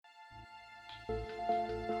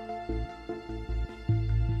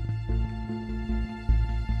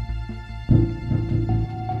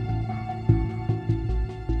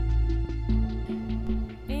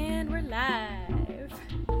And we're live.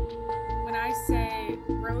 When I say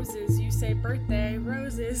roses, you say birthday.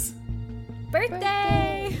 Roses.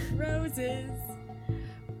 Birthday! Roses.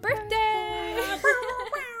 Birthday!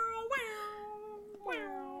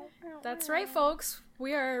 That's right, folks.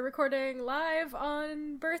 We are recording live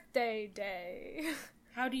on birthday day.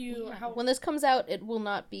 How do you... Yeah. How... When this comes out, it will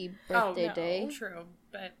not be birthday day. True,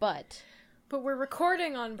 But we're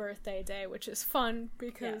recording on birthday day, which is fun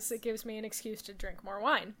because Yes. it gives me an excuse to drink more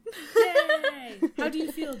wine. Yay! How do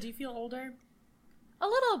you feel? Do you feel older? A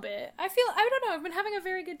little bit. I don't know, I've been having a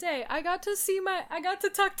very good day. I got to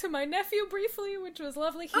talk to my nephew briefly, which was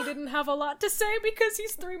lovely. He didn't have a lot to say because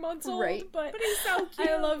he's 3 months old, Right. but He's so cute.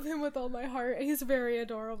 I love him with all my heart. He's very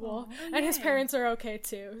adorable. And his yay. parents are okay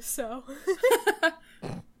too, so.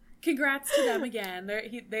 Congrats to them again.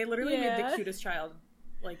 They literally made Yeah. the cutest child,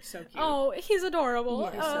 like, so cute. Oh, he's adorable.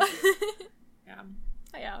 Yeah, Yeah.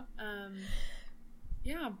 Yeah.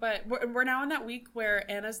 Yeah, but we're now in that week where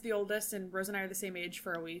Anna's the oldest and Rose and I are the same age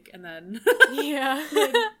for a week, and then Yeah.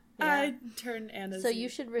 I turn Anna's. so you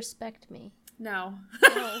should respect me. No.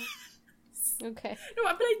 Oh. Okay. No,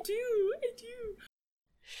 but I do.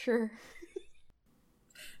 Sure.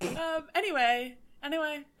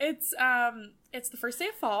 Anyway, it's the first day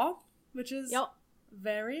of fall, which is Yep.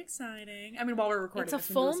 very exciting. I mean, while we're recording, It's a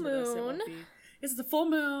this, when you full listen to this, it won't moon. be. It's the full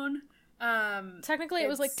moon. Technically, it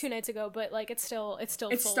was like It's- 2 nights ago, but like it's still It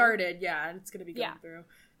full. started, yeah, and it's gonna be going Yeah. through.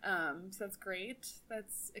 So that's great.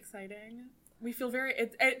 That's exciting. We feel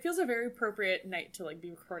it feels a very appropriate night to like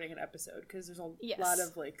be recording an episode because there's a Yes. lot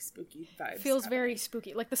of like spooky vibes. Feels happening. very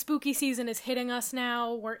spooky. Like the spooky season is hitting us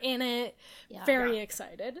now. We're in it. Yeah. Very Yeah.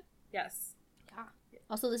 excited. Yes.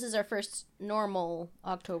 Also, this is our first normal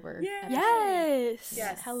October. Yeah. episode. Yes.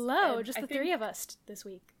 Yes. Hello. And Just I the think- three of us this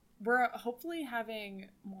week. We're hopefully having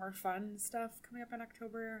more fun stuff coming up in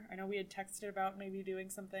October. I know we had texted about maybe doing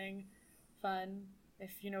something fun.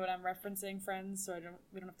 If you know what I'm referencing, friends, so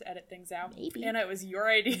we don't have to edit things out. Maybe. Anna, it was your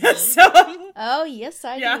idea, so Oh, yes,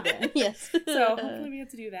 I Yeah. do then. Yes. so hopefully we get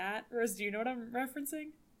to do that. Rose, do you know what I'm referencing?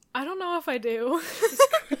 I don't know if I do.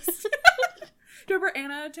 Remember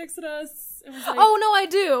Anna texted us? It was like, Oh, no, I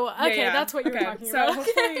do. Yeah, Okay, yeah. that's what you're Okay, talking so about.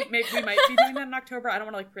 hopefully maybe we might be doing that in October. I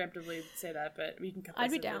don't want to like preemptively say that, but we can cut this I'd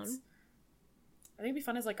be if down. it's- I think it'd be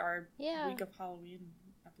fun as like our Yeah. week of Halloween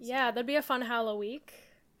episode. Yeah, that'd be a fun Halloween week.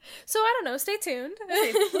 So I don't know. Stay tuned.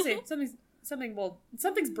 We'll see.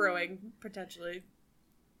 Something's brewing potentially.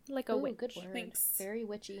 Like a Ooh, witch. good word. Thanks. Very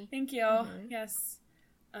witchy. Thank you. Mm-hmm. Yes.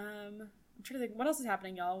 I'm trying to think. What else is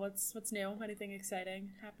happening, y'all? What's new? Anything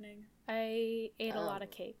exciting happening? I ate a lot of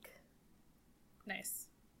cake. Nice.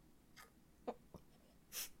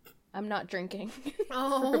 I'm not drinking.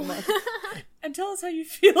 Oh. And tell us how you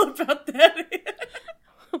feel about that.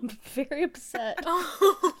 I'm very upset.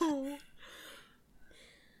 Oh.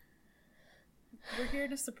 We're here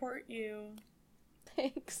to support you.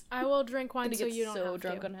 Thanks. I will drink wine I'm so gonna get you don't so have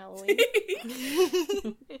drunk to. on Halloween.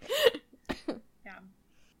 Yeah.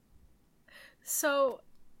 So,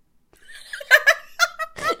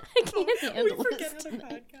 I can't handle We forget this how to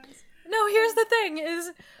tonight. podcast. no, here's the thing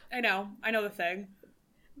is I know the thing.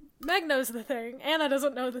 Meg knows the thing. Anna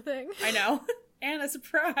doesn't know the thing. I know. And a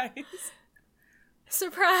surprise.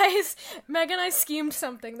 Surprise! Meg and I schemed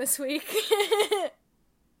something this week.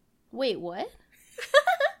 Wait, what?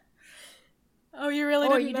 Oh, you really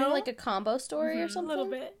Oh, are didn't you know? doing like a combo story or a something? little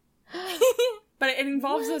bit. But it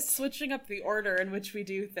involves us switching up the order in which we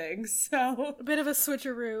do things. So A bit of a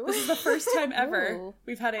switcheroo. this is the first time ever Ooh.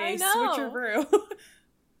 we've had I a know. switcheroo.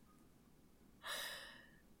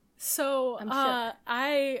 So, I'm shook.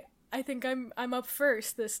 I think I'm up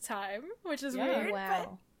first this time, which is Yeah. weird.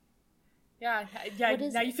 Wow. Yeah. What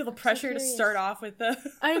is Now it? you feel the I'm so pressure to curious. start off with the.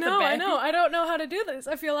 I with the know. bang. I don't know how to do this.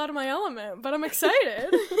 I feel out of my element, but I'm excited.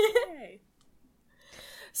 Yay.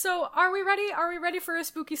 So, are we ready? Are we ready for a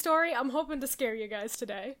spooky story? I'm hoping to scare you guys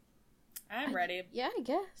today. I'm ready. Yeah, I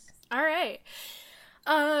guess. All right.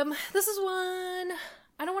 This is one.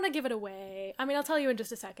 I don't want to give it away. I mean, I'll tell you in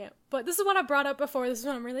just a second. But this is what I brought up before. This is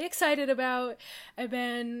what I'm really excited about. I've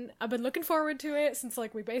been looking forward to it since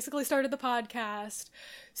like we basically started the podcast.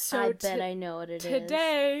 So I bet I know what it is.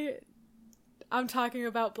 today I'm talking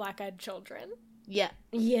about black-eyed children. Yeah.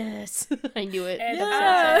 Yes. I knew it. And,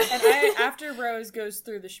 Yeah. after Rose goes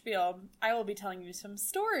through the spiel, I will be telling you some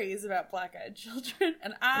stories about black-eyed children,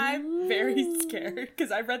 and I'm very scared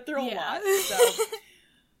because I read through a Yeah. lot.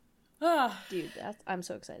 So, Dude, I'm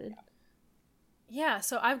so excited. Yeah,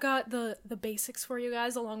 so I've got the basics for you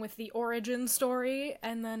guys, along with the origin story,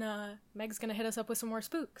 and then Meg's gonna hit us up with some more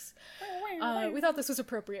spooks. We thought this was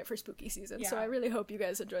appropriate for spooky season, so I really hope you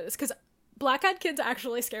guys enjoy this, because black-eyed kids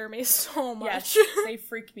actually scare me so much. Yes, they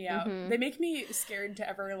freak me out. They make me scared to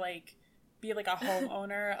ever, like, be, like, a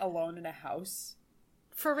homeowner alone in a house.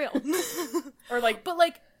 For real. Or, like, but,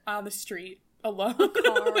 like, on the street. Alone.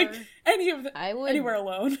 Like, anywhere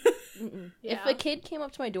alone. Yeah. If a kid came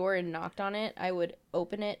up to my door and knocked on it, I would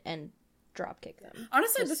open it and drop kick them.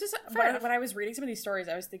 Honestly, this is when I was reading some of these stories,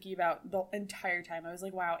 I was thinking about the entire time. I was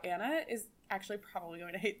like, wow, Anna is actually probably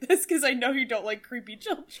going to hate this, because I know you don't like creepy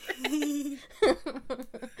children.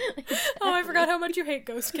 Oh, I forgot how much you hate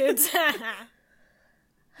ghost kids.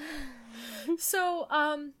 So,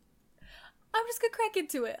 I'm just gonna crack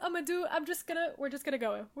into it. We're just gonna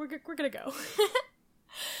go. We're gonna go.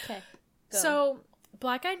 Okay. So,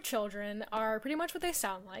 black-eyed children are pretty much what they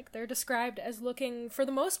sound like. They're described as looking, for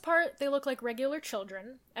the most part, they look like regular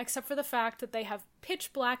children, except for the fact that they have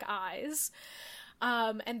pitch black eyes,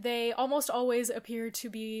 and they almost always appear to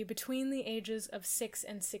be between the ages of 6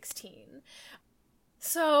 and 16.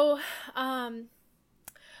 So,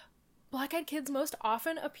 black-eyed kids most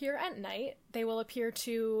often appear at night. They will appear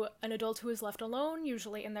to an adult who is left alone,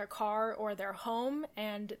 usually in their car or their home,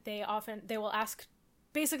 and they will ask,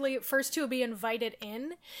 basically, first to be invited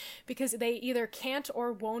in, because they either can't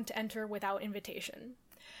or won't enter without invitation.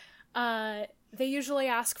 They usually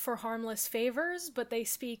ask for harmless favors, but they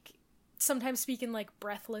sometimes speak in, like,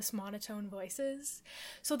 breathless, monotone voices.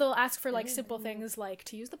 So they'll ask for, like, simple things like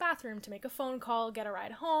to use the bathroom, to make a phone call, get a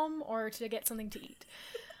ride home, or to get something to eat.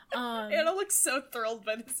 Anna looks so thrilled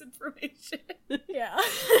by this information. Yeah.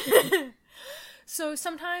 So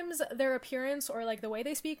sometimes their appearance or, like, the way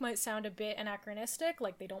they speak might sound a bit anachronistic,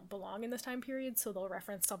 like they don't belong in this time period, so they'll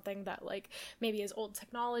reference something that, like, maybe is old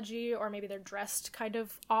technology, or maybe they're dressed kind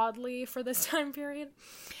of oddly for this time period.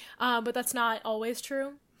 But that's not always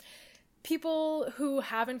true. People who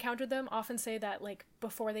have encountered them often say that, like,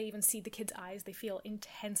 before they even see the kid's eyes, they feel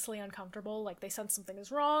intensely uncomfortable, like they sense something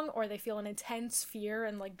is wrong, or they feel an intense fear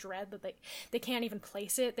and, like, dread that they can't even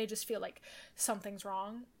place it. They just feel like something's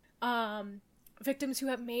wrong. Victims who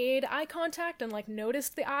have made eye contact and, like,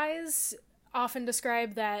 noticed the eyes often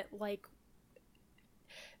describe that, like,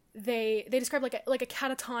 they describe like a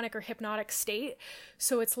catatonic or hypnotic state.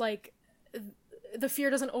 So it's like the fear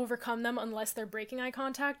doesn't overcome them unless they're breaking eye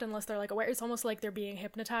contact, unless they're, like, aware. It's almost like they're being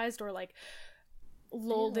hypnotized or, like,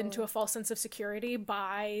 lulled into a false sense of security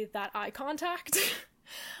by that eye contact.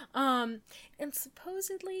 And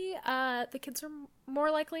supposedly, the kids are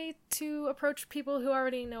more likely to approach people who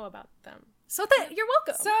already know about them. So you're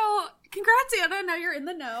welcome. So, congrats, Anna. Now you're in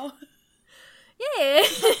the know. Yeah.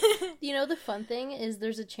 You know, the fun thing is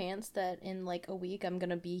there's a chance that in, like, a week I'm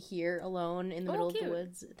gonna be here alone in the middle of the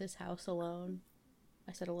woods at this house alone.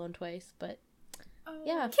 I said alone twice, but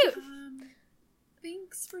yeah. Cute.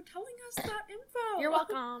 Thanks for telling us that info. You're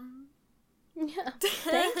welcome. Yeah.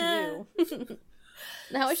 Thank you.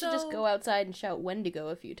 Now I should just go outside and shout Wendigo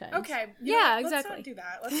a few times. Okay. Yeah, let's exactly. Let's not do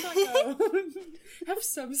that. Let's not go. Have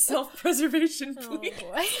some self-preservation, please.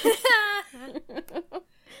 Oh,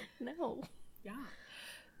 No. Yeah.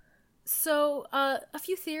 So, a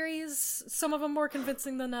few theories, some of them more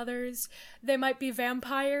convincing than others. They might be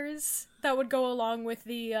vampires. That would go along with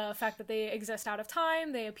the fact that they exist out of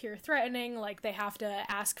time, they appear threatening, like they have to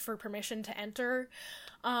ask for permission to enter.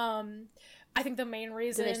 I think the main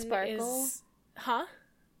reason Do they sparkle? is... Huh?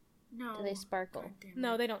 No. Do they sparkle?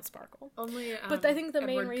 No, they don't sparkle. Only, but I think the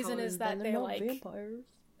main Edward reason Cullen. is that they, like, vampires.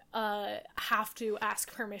 have to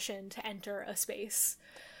ask permission to enter a space.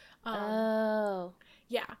 Oh.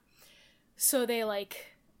 Yeah. So they,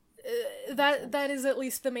 like, that is at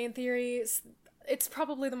least the main theory. It's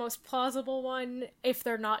probably the most plausible one, if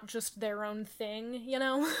they're not just their own thing, you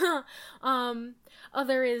know?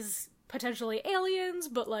 Other is potentially aliens,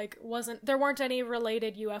 but, like, there weren't any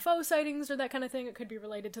related UFO sightings or that kind of thing. It could be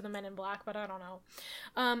related to the Men in Black, but I don't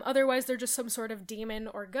know. Otherwise, they're just some sort of demon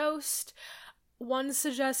or ghost.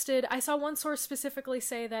 I saw one source specifically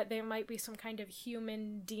say that they might be some kind of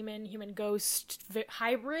human demon, human ghost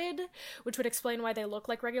hybrid, which would explain why they look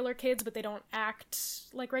like regular kids, but they don't act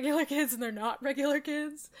like regular kids, and they're not regular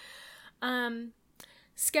kids.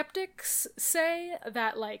 Skeptics say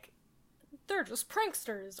that, like, they're just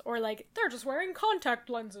pranksters, or, like, they're just wearing contact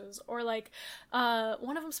lenses, or, like,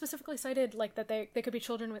 one of them specifically cited, like, that they could be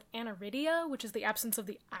children with aniridia, which is the absence of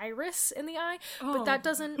the iris in the eye, but that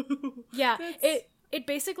doesn't, yeah, it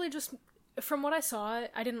basically just from what I saw,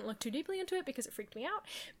 I didn't look too deeply into it because it freaked me out,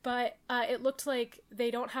 but it looked like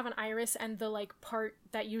they don't have an iris, and the like part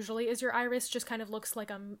that usually is your iris just kind of looks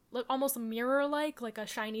like almost mirror-like a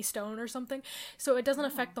shiny stone or something. So it doesn't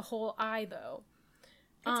affect the whole eye, though.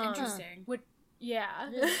 That's interesting. Yeah.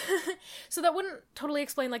 So that wouldn't totally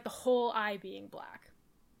explain like the whole eye being black.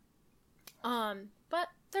 But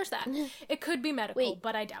there's that. It could be medical,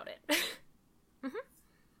 but I doubt it.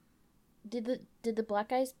 Did the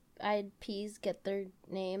black-eyed peas get their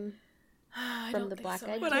name from the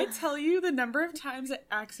black-eyed? When I tell you the number of times I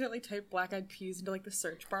accidentally typed black-eyed peas into like the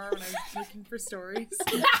search bar when I was looking for stories.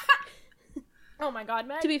 Oh my god,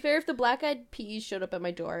 Meg. To be fair, if the black-eyed peas showed up at my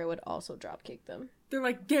door, I would also dropkick them. They're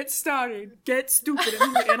like, get started, get stupid,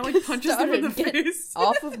 and then Anna like punches them in the face.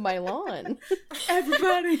 Off of my lawn.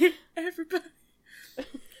 Everybody.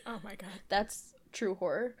 Oh my god. That's true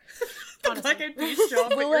horror. The black-eyed peas show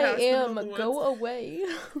up at your house in the middle of the woods. Go away.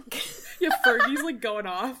 Yeah, Fergie's like going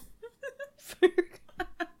off.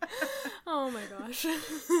 Oh my gosh.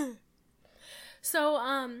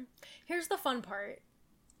 So, here's the fun part.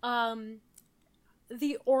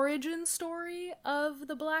 The origin story of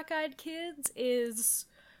the black-eyed kids is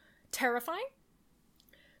terrifying.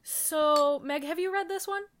 So, Meg, have you read this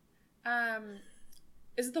one?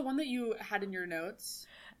 Is it the one that you had in your notes?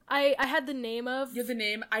 I had the name of... You have the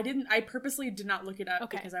name. I purposely did not look it up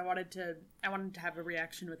because I wanted to have a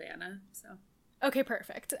reaction with Anna, so. Okay,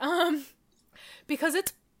 perfect. Because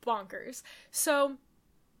it's bonkers. So,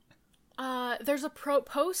 there's a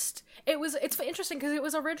post. It's interesting because it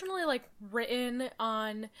was originally like written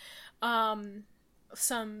on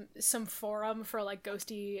some forum for like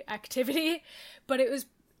ghosty activity, but it was,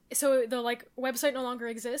 so the like website no longer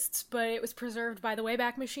exists, but it was preserved by the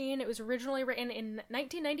Wayback Machine. It was originally written in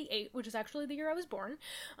 1998, which is actually the year I was born.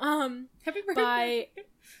 Happy birthday!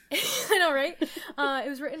 I know, right? It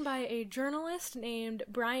was written by a journalist named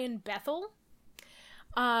Brian Bethel.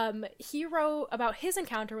 He wrote about his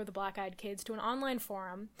encounter with the black-eyed kids to an online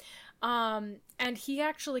forum, and he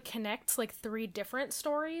actually connects like 3 different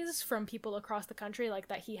stories from people across the country, like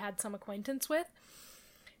that he had some acquaintance with,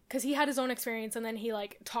 because he had his own experience, and then he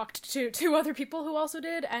like talked to 2 other people who also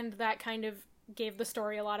did, and that kind of gave the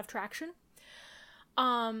story a lot of traction.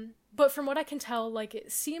 But from what I can tell, like,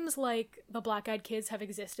 it seems like the black-eyed kids have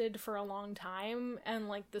existed for a long time, and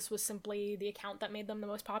like this was simply the account that made them the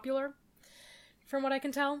most popular. From what I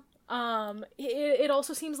can tell. It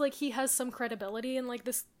also seems like he has some credibility in, like,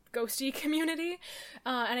 this ghosty community,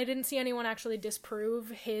 and I didn't see anyone actually disprove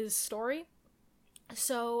his story.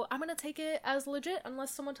 So I'm gonna take it as legit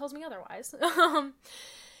unless someone tells me otherwise.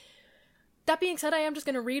 That being said, I am just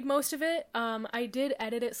gonna read most of it. I did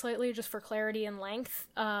edit it slightly just for clarity and length,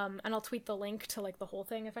 and I'll tweet the link to, like, the whole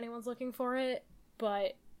thing if anyone's looking for it,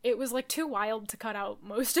 but it was, like, too wild to cut out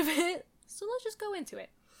most of it, so let's just go into it.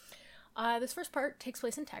 This first part takes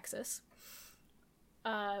place in Texas.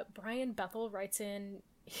 Brian Bethel writes in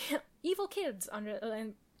evil kids and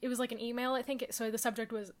it was like an email, I think. So the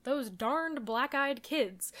subject was "Those darned black-eyed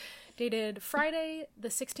kids," dated Friday, the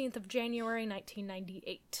 16th of January,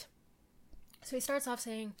 1998. So he starts off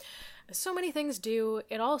saying, "As so many things do,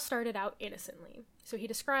 it all started out innocently." So he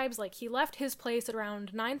describes, like, he left his place at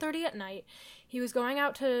around 9:30 at night. He was going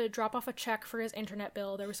out to drop off a check for his internet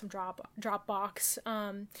bill. There was some drop box.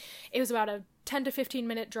 It was about a 10 to 15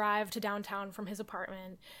 minute drive to downtown from his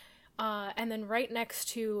apartment. And then right next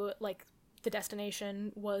to, like, the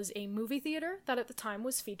destination was a movie theater that at the time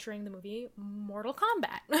was featuring the movie Mortal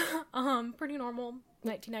Kombat. Pretty normal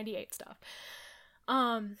 1998 stuff.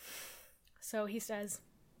 So he says,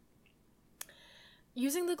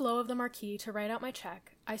 "Using the glow of the marquee to write out my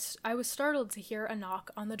check, I was startled to hear a knock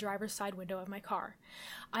on the driver's side window of my car.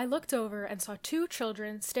 I looked over and saw 2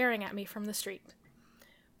 children staring at me from the street.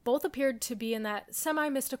 Both appeared to be in that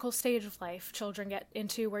semi-mystical stage of life children get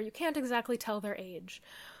into where you can't exactly tell their age.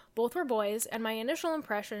 Both were boys, and my initial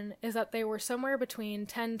impression is that they were somewhere between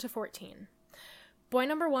 10 to 14. Boy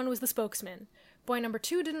number 1 was the spokesman. Boy number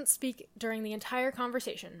 2 didn't speak during the entire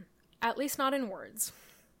conversation, at least not in words.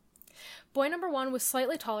 Boy number 1 was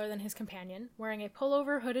slightly taller than his companion, wearing a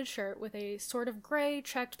pullover hooded shirt with a sort of gray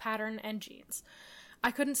checked pattern and jeans.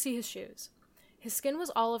 I couldn't see his shoes. His skin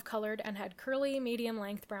was olive-colored and had curly,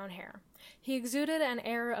 medium-length brown hair. He exuded an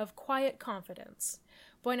air of quiet confidence.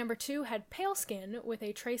 Boy number 2 had pale skin with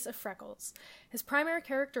a trace of freckles. His primary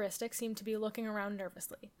characteristic seemed to be looking around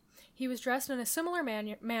nervously. He was dressed in a similar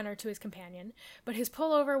manner to his companion, but his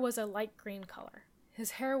pullover was a light green color.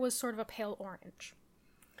 His hair was sort of a pale orange.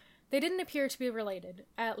 They didn't appear to be related,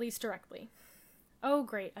 at least directly. Oh,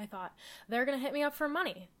 great, I thought. They're gonna hit me up for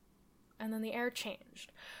money. And then the air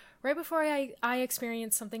changed. Right before I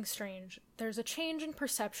experience something strange, there's a change in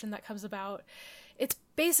perception that comes about. It's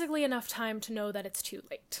basically enough time to know that it's too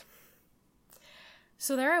late.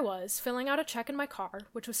 So there I was, filling out a check in my car,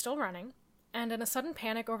 which was still running, and in a sudden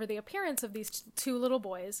panic over the appearance of these two little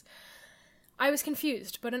boys, I was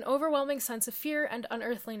confused, but an overwhelming sense of fear and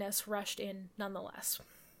unearthliness rushed in nonetheless.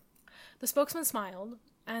 The spokesman smiled,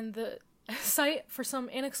 and the sight, for some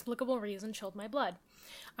inexplicable reason, chilled my blood.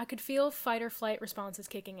 I could feel fight or flight responses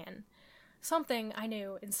kicking in. Something, I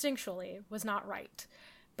knew, instinctually, was not right,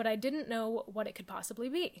 but I didn't know what it could possibly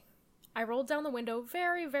be. I rolled down the window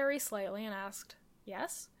very, very slightly and asked,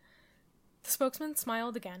 "Yes?" The spokesman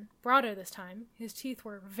smiled again, broader this time. His teeth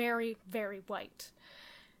were very, very white.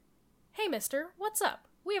 "Hey, mister, what's up?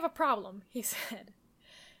 We have a problem," he said.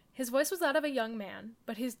 His voice was that of a young man,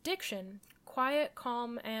 but his diction, quiet,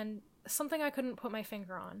 calm, and something I couldn't put my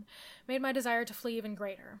finger on, made my desire to flee even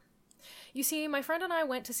greater. "You see, my friend and I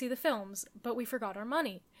went to see the films, but we forgot our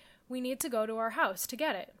money. We need to go to our house to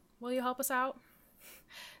get it. Will you help us out?"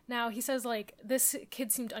 Now, he says, this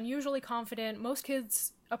kid seemed unusually confident. Most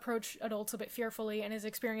kids approach adults a bit fearfully, and his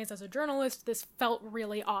experience as a journalist, this felt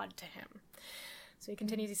really odd to him. So he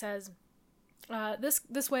continues, he says,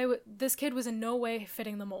 this kid was in no way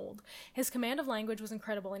fitting the mold. His command of language was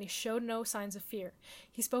incredible, and he showed no signs of fear.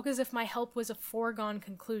 He spoke as if my help was a foregone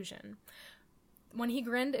conclusion. When he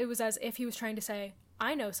grinned, it was as if he was trying to say,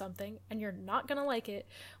 "I know something, and you're not gonna like it,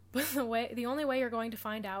 but the only way you're going to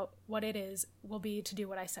find out what it is will be to do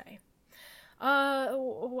what I say."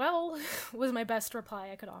 Well, was my best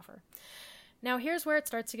reply I could offer. Now here's where it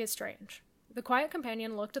starts to get strange. The quiet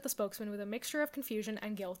companion looked at the spokesman with a mixture of confusion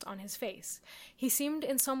and guilt on his face. He seemed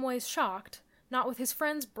in some ways shocked, not with his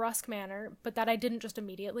friend's brusque manner, but that I didn't just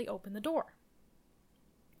immediately open the door.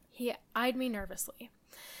 He eyed me nervously.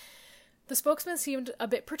 The spokesman seemed a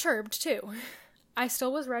bit perturbed, too. I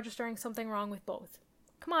still was registering something wrong with both.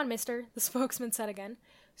 "Come on, mister," the spokesman said again.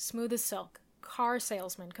 Smooth as silk. Car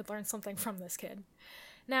salesman could learn something from this kid.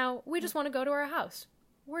 "Now, we just want to go to our house.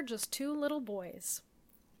 We're just two little boys."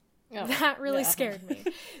 Oh, that really scared me.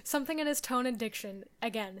 Something in his tone and diction,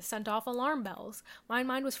 again, sent off alarm bells. My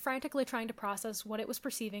mind was frantically trying to process what it was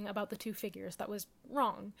perceiving about the two figures that was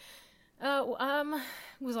wrong.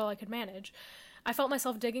 Was all I could manage. I felt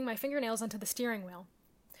myself digging my fingernails into the steering wheel.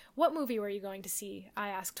 "What movie were you going to see?" I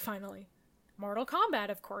asked finally. "Mortal Kombat,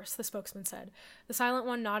 of course," the spokesman said. The silent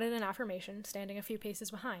one nodded in affirmation, standing a few paces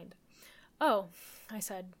behind. "Oh," I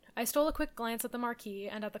said. I stole a quick glance at the marquee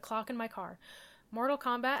and at the clock in my car. Mortal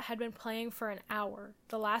Kombat had been playing for an hour,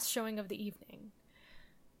 the last showing of the evening.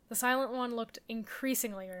 The silent one looked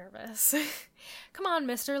increasingly nervous. "Come on,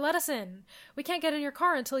 mister, let us in. We can't get in your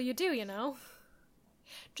car until you do, you know."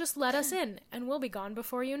 "Just let us in, and we'll be gone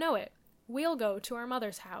before you know it. We'll go to our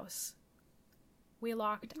mother's house." We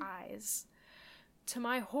locked eyes. To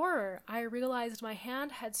my horror, I realized my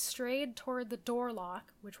hand had strayed toward the door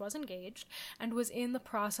lock, which was engaged, and was in the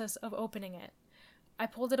process of opening it. I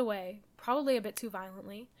pulled it away, probably a bit too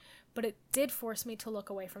violently, but it did force me to look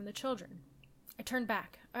away from the children. I turned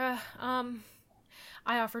back. I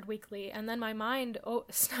offered weakly, and then my mind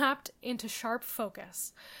snapped into sharp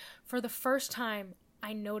focus. For the first time,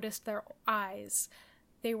 I noticed their eyes.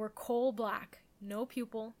 They were coal black, no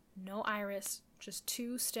pupil, no iris, just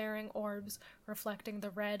two staring orbs reflecting the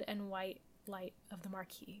red and white light of the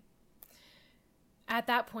marquee. At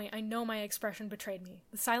that point, I know my expression betrayed me.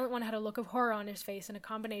 The silent one had a look of horror on his face in a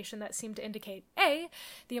combination that seemed to indicate, A,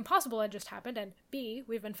 the impossible had just happened, and B,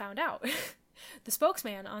 we've been found out. The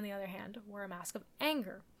spokesman, on the other hand, wore a mask of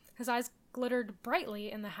anger. His eyes glittered brightly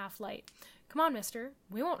in the half-light. "Come on, mister.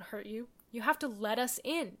 We won't hurt you. You have to let us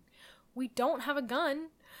in. We don't have a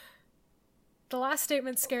gun." The last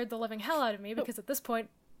statement scared the living hell out of me because at this point,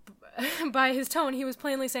 by his tone, he was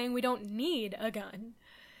plainly saying we don't need a gun.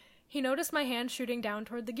 He noticed my hand shooting down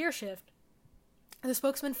toward the gear shift. The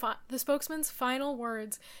spokesman's final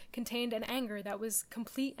words contained an anger that was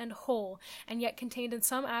complete and whole, and yet contained in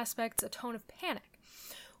some aspects a tone of panic.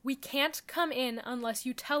 "We can't come in unless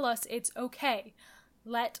you tell us it's okay.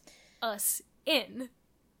 Let us in."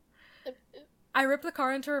 I ripped the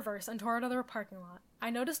car into reverse and tore out of the parking lot.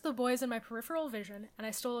 I noticed the boys in my peripheral vision, and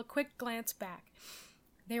I stole a quick glance back.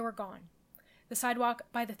 They were gone. The sidewalk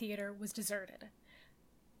by the theater was deserted.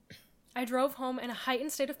 I drove home in a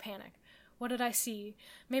heightened state of panic. What did I see?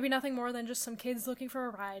 Maybe nothing more than just some kids looking for a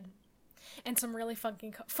ride. And some really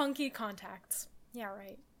funky contacts. Yeah,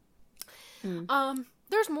 right.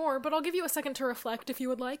 There's more, but I'll give you a second to reflect if you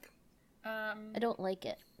would like. I don't like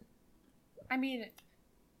it. I mean,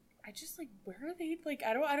 I just, where are they?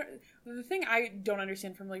 I don't, the thing I don't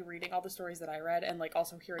understand from, reading all the stories that I read and,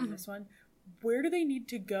 also hearing this one where do they need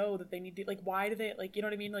to go that they need to, like, why do they, like, you know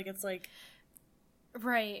what I mean? Like, it's like,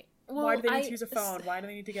 right. Well, why do they need to use a phone? Why do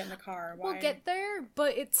they need to get in the car? Why? We'll get there,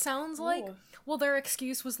 but it sounds like, well, their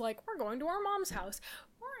excuse was like, we're going to our mom's house.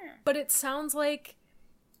 But it sounds like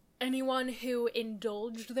anyone who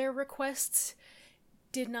indulged their requests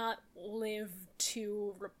did not live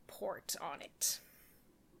to report on it.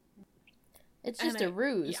 It's just a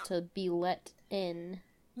ruse to be let in.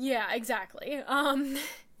 Yeah, exactly.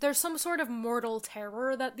 There's some sort of mortal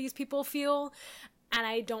terror that these people feel, and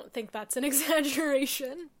I don't think that's an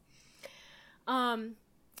exaggeration. So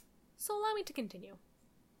allow me to continue.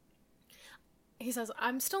 He says,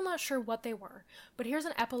 I'm still not sure what they were, but here's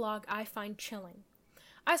an epilogue I find chilling.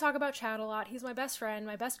 I talk about Chad a lot. He's my best friend,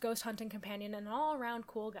 my best ghost hunting companion, and an all-around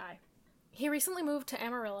cool guy. He recently moved to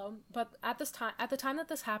Amarillo, but at the time that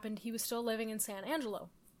this happened, he was still living in San Angelo.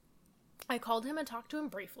 I called him and talked to him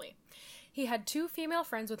briefly. He had 2 female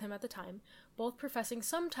friends with him at the time, both professing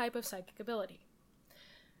some type of psychic ability.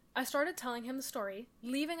 I started telling him the story,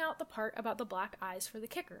 leaving out the part about the black eyes for the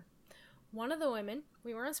kicker. One of the women,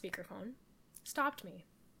 we were on speakerphone, stopped me.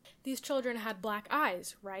 These children had black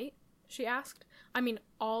eyes, right? She asked. I mean,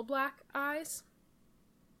 all black eyes?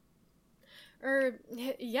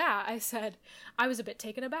 Yeah, I said. I was a bit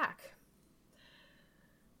taken aback.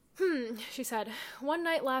 She said. One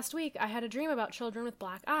night last week, I had a dream about children with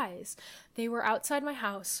black eyes. They were outside my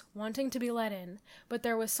house, wanting to be let in, but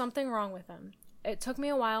there was something wrong with them. It took me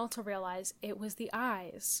a while to realize it was the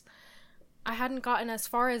eyes. I hadn't gotten as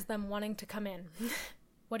far as them wanting to come in.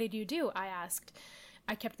 What did you do? I asked.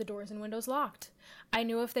 I kept the doors and windows locked. I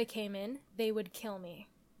knew if they came in, they would kill me.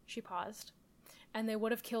 She paused. And they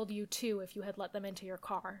would have killed you too if you had let them into your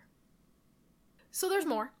car. So there's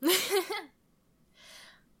more.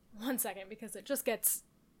 1 second, because it just gets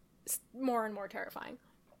more and more terrifying.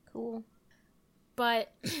 Cool.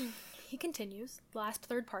 But he continues, last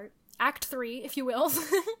third part, Act 3, if you will.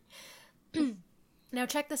 Now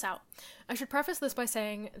check this out. I should preface this by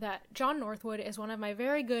saying that John Northwood is one of my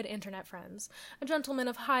very good internet friends, a gentleman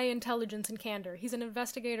of high intelligence and candor. He's an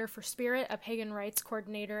investigator for Spirit, a pagan rites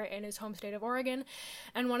coordinator in his home state of Oregon,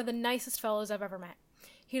 and one of the nicest fellows I've ever met.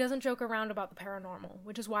 He doesn't joke around about the paranormal,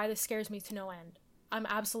 which is why this scares me to no end. I'm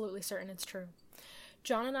absolutely certain it's true.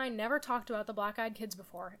 John and I never talked about the black-eyed kids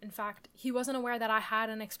before. In fact, he wasn't aware that I had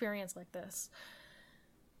an experience like this.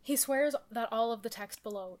 He swears that all of the text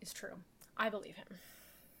below is true. I believe him.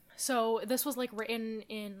 So this was, like, written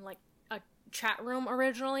in, like, a chat room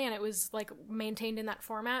originally, and it was, like, maintained in that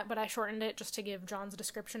format, but I shortened it just to give John's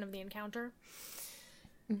description of the encounter.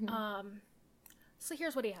 Mm-hmm. So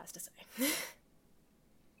here's what he has to say.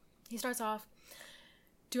 He starts off,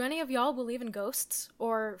 do any of y'all believe in ghosts?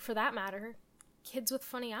 Or, for that matter, kids with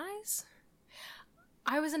funny eyes?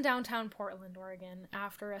 I was in downtown Portland, Oregon,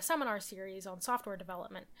 after a seminar series on software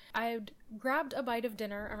development. I'd grabbed a bite of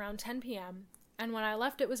dinner around 10 p.m., and when I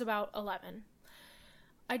left it was about 11.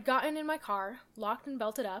 I'd gotten in my car, locked and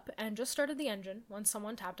belted up, and just started the engine when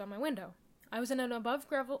someone tapped on my window. I was in an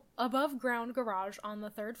above-ground garage on the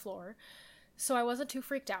 3rd floor, so I wasn't too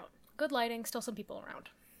freaked out. Good lighting, still some people around.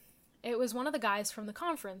 It was one of the guys from the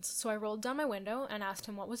conference, so I rolled down my window and asked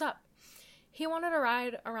him what was up. He wanted to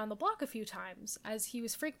ride around the block a few times, as he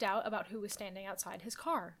was freaked out about who was standing outside his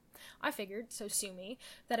car. I figured, so sue me,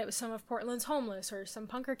 that it was some of Portland's homeless or some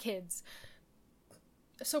punker kids.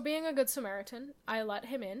 So being a good Samaritan, I let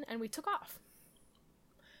him in and we took off.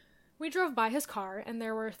 We drove by his car and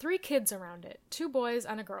there were 3 kids around it, 2 boys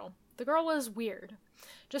and a girl. The girl was weird.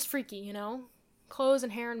 Just freaky, you know? Clothes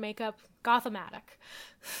and hair and makeup, Gothamatic.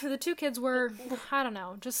 The 2 kids were, I don't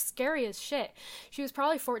know, just scary as shit. She was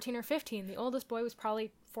probably 14 or 15. The oldest boy was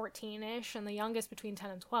probably 14-ish, and the youngest between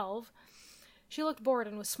 10 and 12. She looked bored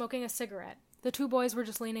and was smoking a cigarette. The 2 boys were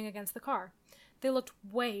just leaning against the car. They looked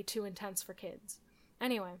way too intense for kids.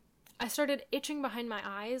 Anyway, I started itching behind my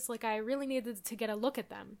eyes like I really needed to get a look at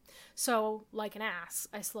them. So, like an ass,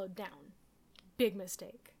 I slowed down. Big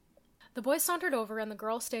mistake. The boys sauntered over and the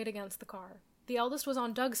girl stayed against the car. The eldest was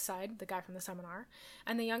on Doug's side, the guy from the seminar,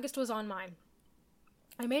 and the youngest was on mine.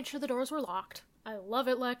 I made sure the doors were locked. I love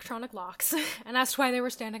electronic locks, and asked why they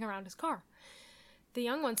were standing around his car. The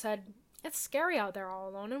young one said, "It's scary out there all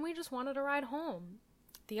alone, and we just wanted a ride home."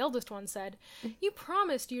 The eldest one said, "You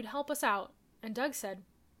promised you'd help us out." And Doug said,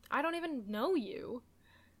 "I don't even know you."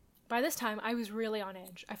 By this time, I was really on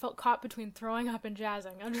edge. I felt caught between throwing up and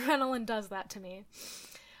jazzing. Adrenaline does that to me.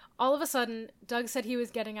 All of a sudden, Doug said he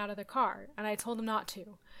was getting out of the car, and I told him not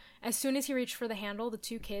to. As soon as he reached for the handle, the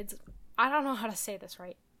 2 kids, I don't know how to say this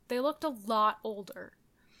right, they looked a lot older.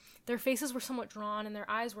 Their faces were somewhat drawn, and their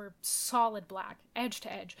eyes were solid black, edge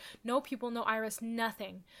to edge. No pupil, no iris,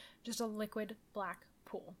 nothing. Just a liquid black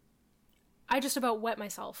pool. I just about wet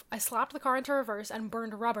myself. I slapped the car into reverse and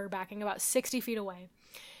burned rubber backing about 60 feet away.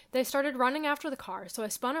 They started running after the car, so I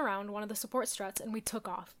spun around one of the support struts and we took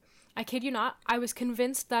off. I kid you not, I was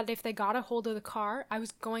convinced that if they got a hold of the car, I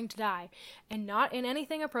was going to die, and not in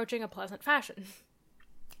anything approaching a pleasant fashion.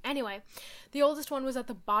 Anyway, the oldest one was at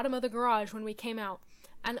the bottom of the garage when we came out,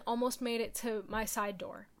 and almost made it to my side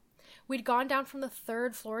door. We'd gone down from the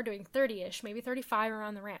 3rd floor doing 30-ish, maybe 35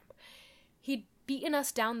 around the ramp. He'd beaten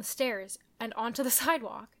us down the stairs and onto the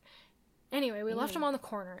sidewalk. Anyway, we left him on the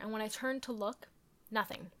corner, and when I turned to look,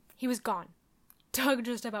 nothing. He was gone. Doug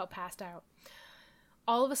just about passed out.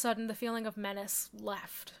 All of a sudden, the feeling of menace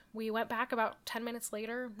left. We went back about 10 minutes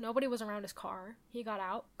later. Nobody was around his car. He got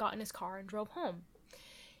out, got in his car, and drove home.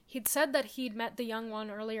 He'd said that he'd met the young one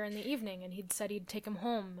earlier in the evening, and he'd said he'd take him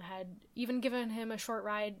home, had even given him a short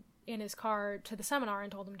ride in his car to the seminar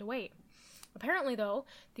and told him to wait. Apparently, though,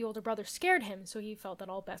 the older brother scared him, so he felt that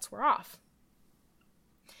all bets were off.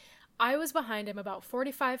 I was behind him about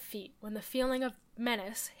 45 feet when the feeling of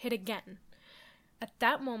menace hit again. At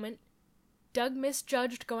that moment, Doug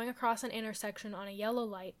misjudged going across an intersection on a yellow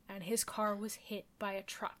light, and his car was hit by a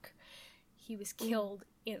truck. He was killed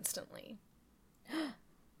instantly.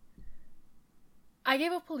 I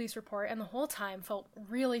gave a police report, and the whole time felt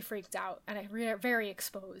really freaked out and very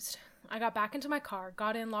exposed. I got back into my car,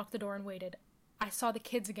 got in, locked the door, and waited. I saw the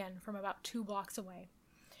kids again from about 2 blocks away.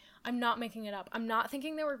 I'm not making it up. I'm not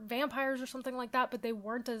thinking they were vampires or something like that, but they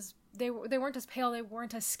weren't as pale, they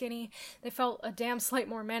weren't as skinny. They felt a damn sight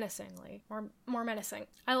more menacing.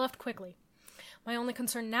 I left quickly. My only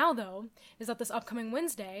concern now, though, is that this upcoming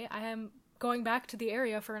Wednesday, I am going back to the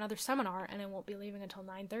area for another seminar, and I won't be leaving until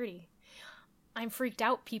 9:30. I'm freaked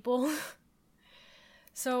out, people.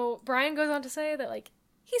 So Brian goes on to say that, like,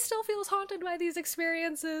 he still feels haunted by these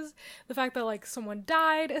experiences. The fact that, like, someone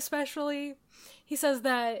died, especially. He says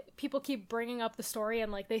that people keep bringing up the story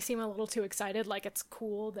and, like, they seem a little too excited, like it's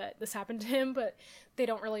cool that this happened to him, but they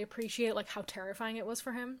don't really appreciate, like, how terrifying it was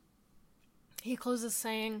for him. He closes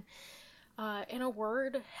saying, in a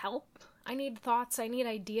word, help. I need thoughts, I need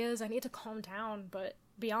ideas, I need to calm down, but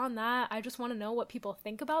beyond that, I just want to know what people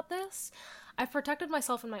think about this. I've protected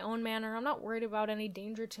myself in my own manner. I'm not worried about any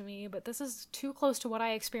danger to me, but this is too close to what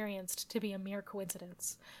I experienced to be a mere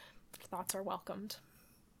coincidence. Thoughts are welcomed.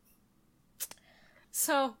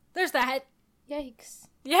 So, there's that. Yikes.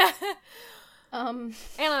 Yeah.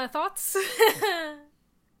 Anna, thoughts?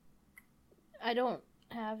 I don't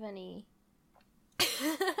have any.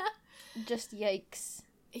 Just yikes.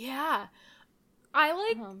 Yeah. I,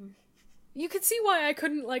 like... You could see why I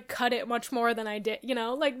couldn't, like, cut it much more than I did, you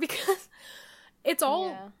know? Like, because it's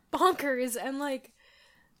all bonkers, and, like,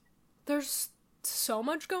 there's so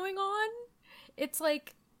much going on. It's,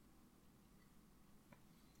 like,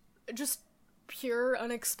 just pure,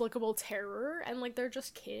 unexplicable terror, and, like, they're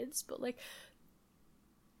just kids, but, like...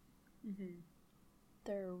 Mm-hmm.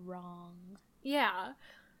 They're wrong. Yeah.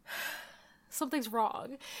 Something's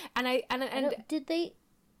wrong. And did they...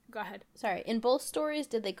 Go ahead. Sorry, in both stories,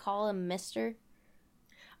 did they call him Mr.?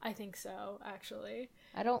 I think so, actually.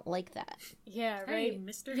 I don't like that. Yeah, right? Hey,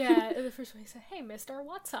 Mr. Yeah, the first one he said, hey, Mister,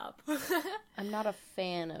 what's up? I'm not a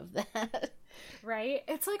fan of that. Right?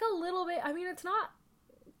 It's like a little bit, I mean, it's not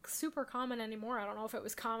super common anymore. I don't know if it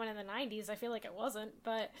was common in the 90s. I feel like it wasn't,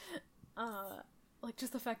 but, like,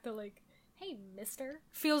 just the fact that, like, hey, Mister,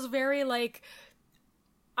 feels very, like,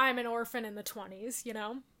 I'm an orphan in the 20s, you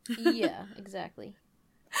know? Yeah, exactly.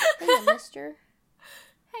 Hey, Mister.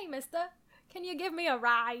 Hey, Mister, can you give me a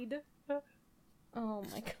ride? Oh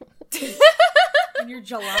my god. And your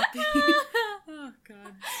jalopy. Oh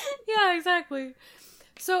god. Yeah, exactly.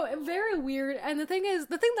 So, very weird. And the thing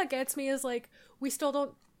that gets me is, like, we still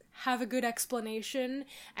don't have a good explanation,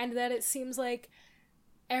 and that it seems like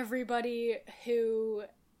everybody who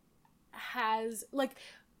has, like,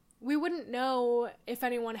 we wouldn't know if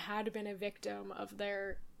anyone had been a victim of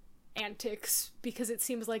their antics, because it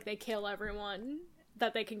seems like they kill everyone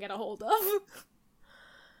that they can get a hold of.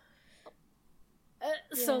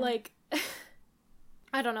 So, like,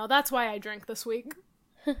 I don't know, that's why I drank this week.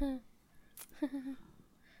 I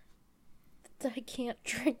can't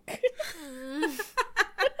drink.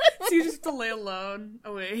 So you just have to lay alone,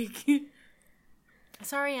 awake.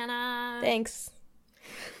 Sorry, Anna. Thanks.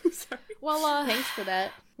 Sorry. Well, thanks for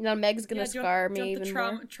that. Now Meg's gonna scar me even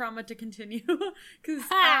more. Trauma to continue. Because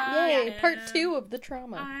yay, part 2 of the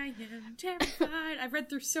trauma. I am terrified. I've read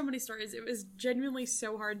through so many stories. It was genuinely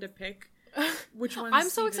so hard to pick which ones. I'm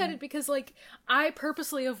so excited because, like, I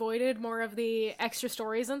purposely avoided more of the extra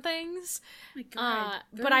stories and things. Oh my god.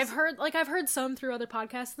 But I've heard some through other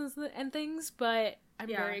podcasts and things, but I'm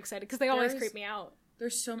very excited because they always creep me out.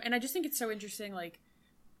 There's and I just think it's so interesting, like,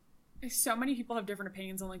 so many people have different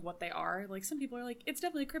opinions on, like, what they are. Like, some people are like, it's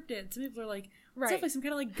definitely a cryptid. Some people are like, it's definitely some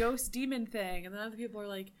kind of, like, ghost demon thing. And then other people are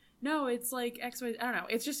like, no, it's, like, X, Y, I don't know.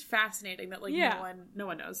 It's just fascinating that, like, no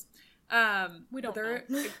one knows. We don't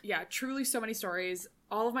know. Yeah, truly so many stories.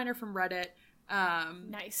 All of mine are from Reddit.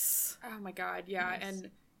 Nice. Oh, my God, yeah. Nice.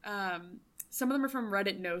 And some of them are from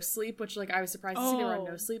Reddit No Sleep, which, like, I was surprised to see they were on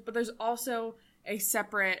No Sleep. But there's also a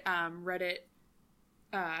separate Reddit,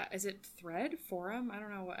 is it thread? Forum? I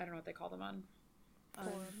don't know what they call them on.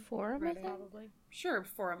 Forum, Reddit. Probably. Sure,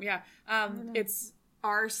 forum, yeah. It's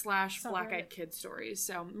r/Black Eyed Kids stories.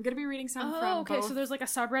 So I'm going to be reading some from both. So there's like a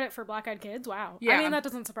subreddit for Black Eyed Kids? Wow. Yeah. I mean, that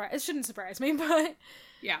it shouldn't surprise me, but...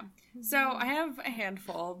 Yeah. So I have a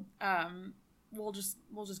handful. We'll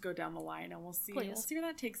just go down the line and we'll see. Please. We'll see where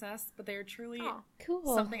that takes us. But they are truly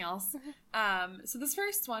cool. Something else. So this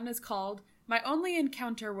first one is called My Only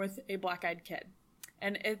Encounter with a Black Eyed Kid.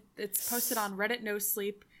 And it's posted on Reddit No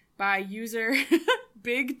Sleep by user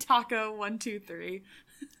Big Taco 123.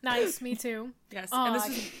 Nice, me too. Yes, and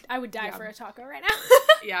I would die for a taco right now.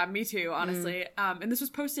 Yeah, me too, honestly. And this was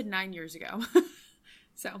posted 9 years ago.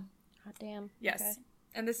 So, hot damn. Yes, okay.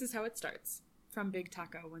 And this is how it starts from Big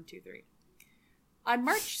Taco 123. On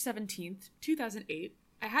March 17th, 2008,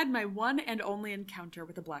 I had my one and only encounter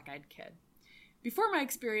with a black-eyed kid. Before my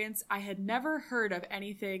experience, I had never heard of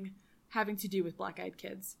anything having to do with black-eyed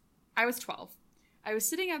kids. I was 12. I was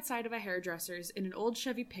sitting outside of a hairdresser's in an old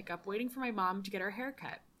Chevy pickup waiting for my mom to get our hair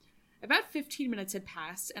cut. About 15 minutes had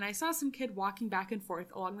passed, and I saw some kid walking back and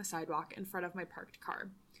forth along the sidewalk in front of my parked car.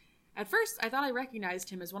 At first, I thought I recognized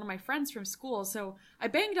him as one of my friends from school, so I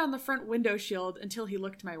banged on the front window shield until he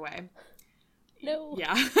looked my way. No.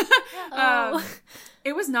 Yeah.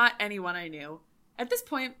 It was not anyone I knew. At this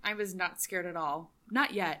point, I was not scared at all.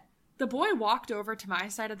 Not yet. The boy walked over to my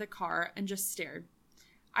side of the car and just stared.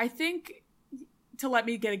 I think to let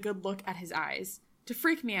me get a good look at his eyes, to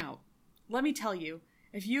freak me out. Let me tell you,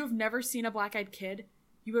 if you have never seen a black-eyed kid,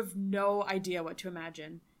 you have no idea what to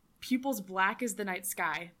imagine. Pupils black as the night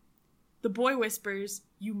sky. The boy whispers,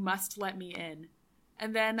 "You must let me in."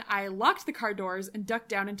 And then I locked the car doors and ducked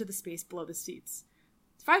down into the space below the seats.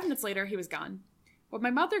 5 minutes later, he was gone. When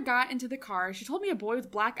my mother got into the car, she told me a boy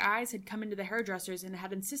with black eyes had come into the hairdresser's and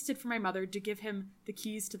had insisted for my mother to give him the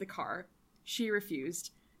keys to the car. She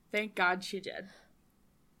refused. Thank God she did.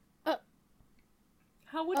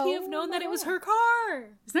 How would he have known that it was her car?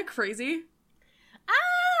 Isn't that crazy?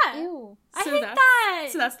 Ah! Ew. I hate that!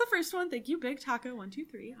 So that's the first one. Thank you, Big Taco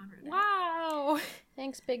 123 on Reddit. Wow.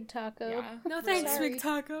 Thanks, Big Taco. Yeah. No thanks, Big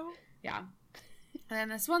Taco. Yeah. And then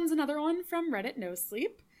this one's another one from Reddit No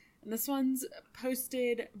Sleep. And this one's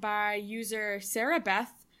posted by user Sarah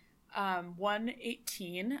Beth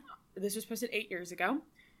 118. This was posted 8 years ago.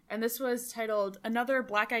 And this was titled Another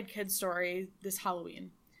Black-Eyed Kid Story This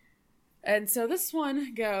Halloween. And so this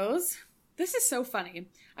one goes, this is so funny.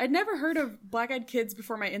 I'd never heard of black-eyed kids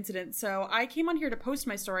before my incident, so I came on here to post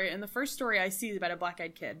my story, and the first story I see is about a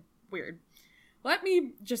black-eyed kid. Weird. Let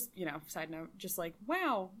me just, side note, just like,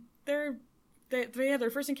 wow, they had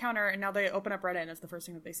their first encounter, and now they open up Reddit, and it's the first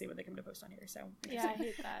thing that they see when they come to post on here, so. Yeah, I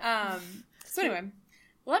hate that. So anyway,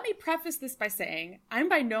 let me preface this by saying, I'm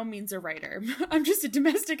by no means a writer. I'm just a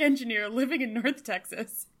domestic engineer living in North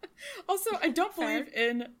Texas. Also, I don't believe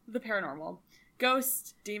in the paranormal.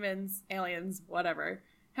 Ghosts, demons, aliens, whatever.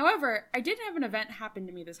 However, I did have an event happen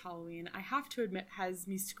to me this Halloween I have to admit has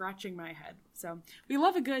me scratching my head. So, we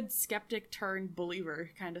love a good skeptic turned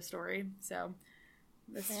believer kind of story. So,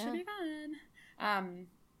 this should be fun.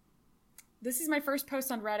 This is my first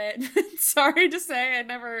post on Reddit. Sorry to say,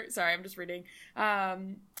 I'm just reading.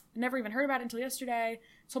 Never even heard about it until yesterday.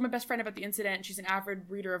 Told my best friend about the incident. She's an avid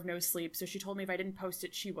reader of No Sleep, so she told me if I didn't post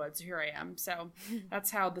it, she would. So here I am. So that's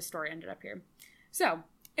how the story ended up here. So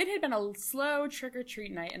it had been a slow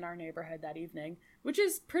trick-or-treat night in our neighborhood that evening, which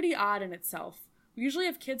is pretty odd in itself. We usually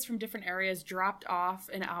have kids from different areas dropped off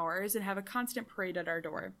in hours and have a constant parade at our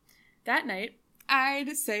door. That night,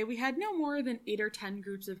 I'd say we had no more than 8 or 10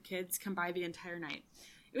 groups of kids come by the entire night.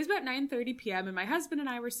 It was about 9:30 p.m. and my husband and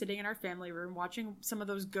I were sitting in our family room watching some of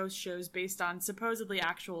those ghost shows based on supposedly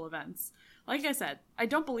actual events. Like I said, I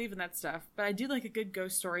don't believe in that stuff, but I do like a good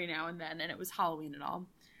ghost story now and then, and it was Halloween and all.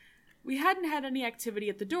 We hadn't had any activity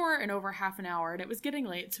at the door in over half an hour, and it was getting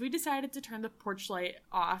late, so we decided to turn the porch light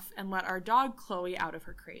off and let our dog Chloe out of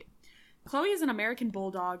her crate. Chloe is an American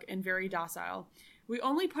bulldog and very docile. We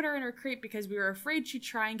only put her in her crate because we were afraid she'd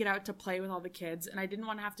try and get out to play with all the kids, and I didn't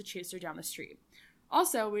want to have to chase her down the street.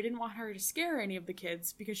 Also, we didn't want her to scare any of the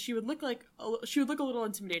kids because she would look a little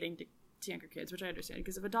intimidating to younger kids, which I understand,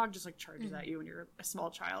 because if a dog just, like, charges at you when you're a small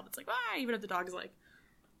child, it's like, even if the dog is like,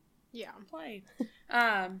 yeah, play.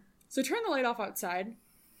 So turn the light off outside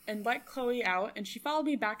and let Chloe out, and she followed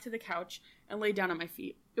me back to the couch and laid down at my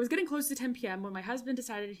feet. It was getting close to 10 p.m. when my husband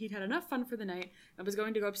decided he'd had enough fun for the night and was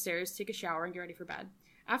going to go upstairs, take a shower, and get ready for bed.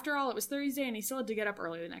 After all, it was Thursday, and he still had to get up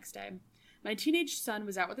early the next day. My teenage son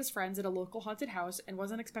was out with his friends at a local haunted house and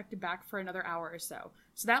wasn't expected back for another hour or so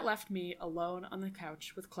that left me alone on the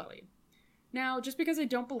couch with Chloe. Now, just because I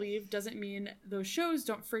don't believe doesn't mean those shows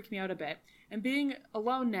don't freak me out a bit, and being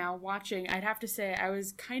alone now, watching, I'd have to say I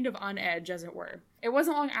was kind of on edge, as it were. It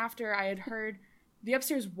wasn't long after I had heard the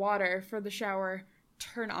upstairs water for the shower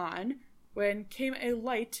turn on when came a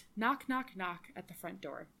light knock, knock, knock at the front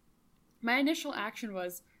door. My initial action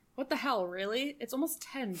was, what the hell, really? It's almost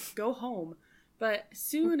 10. Go home. But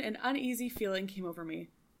soon an uneasy feeling came over me.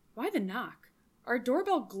 Why the knock? Our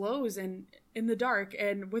doorbell glows in the dark,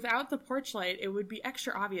 and without the porch light, it would be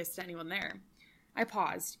extra obvious to anyone there. I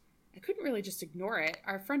paused. I couldn't really just ignore it.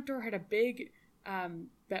 Our front door had a big,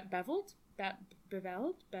 beveled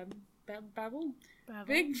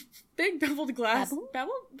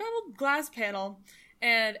glass panel,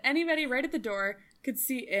 and anybody right at the door could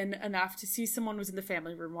see in enough to see someone was in the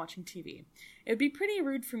family room watching TV. It would be pretty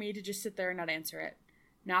rude for me to just sit there and not answer it.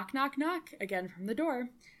 Knock, knock, knock, again from the door.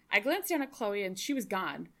 I glanced down at Chloe, and she was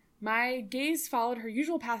gone. My gaze followed her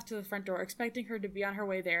usual path to the front door, expecting her to be on her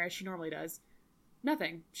way there, as she normally does.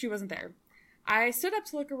 Nothing. She wasn't there. I stood up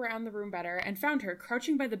to look around the room better, and found her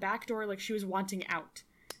crouching by the back door like she was wanting out.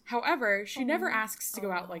 However, she never asks to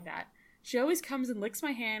go out like that. She always comes and licks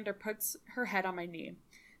my hand or puts her head on my knee.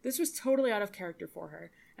 This was totally out of character for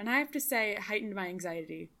her, and I have to say it heightened my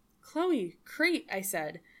anxiety. Chloe, crate, I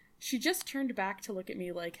said. She just turned back to look at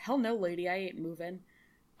me like, hell no, lady, I ain't moving.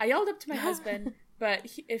 I yelled up to my husband, but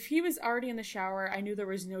if he was already in the shower, I knew there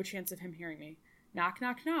was no chance of him hearing me. Knock,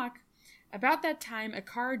 knock, knock. About that time, a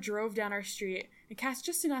car drove down our street and cast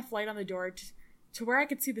just enough light on the door to where I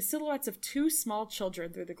could see the silhouettes of 2 small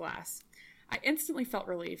children through the glass. I instantly felt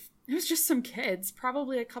relief. It was just some kids,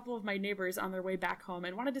 probably a couple of my neighbors on their way back home,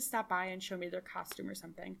 and wanted to stop by and show me their costume or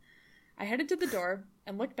something. I headed to the door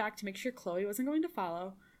and looked back to make sure Chloe wasn't going to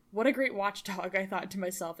follow. What a great watchdog, I thought to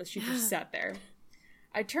myself as she just sat there.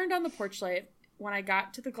 I turned on the porch light when I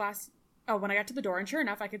got to the door, and sure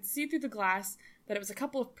enough, I could see through the glass that it was a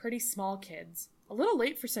couple of pretty small kids. A little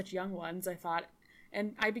late for such young ones, I thought,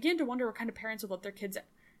 and I began to wonder what kind of parents would let their kids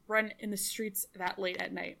run in the streets that late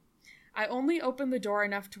at night. I only opened the door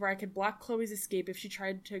enough to where I could block Chloe's escape if she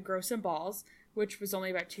tried to grow some balls, which was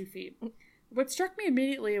only about 2 feet. What struck me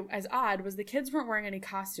immediately as odd was the kids weren't wearing any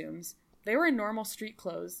costumes. They were in normal street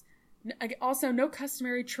clothes. Also, no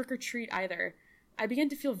customary trick-or-treat either. I began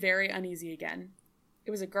to feel very uneasy again.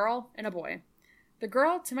 It was a girl and a boy. The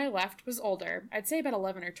girl to my left was older, I'd say about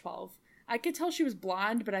 11 or 12. I could tell she was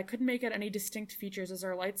blonde, but I couldn't make out any distinct features as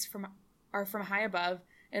our lights are from high above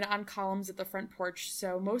and on columns at the front porch,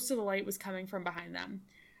 so most of the light was coming from behind them.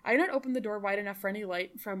 I had not opened the door wide enough for any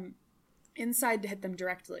light from inside to hit them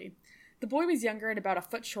directly. The boy was younger and about a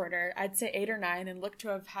foot shorter, I'd say 8 or 9, and looked to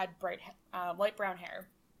have had light brown hair.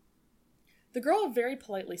 The girl very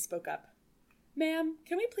politely spoke up. Ma'am,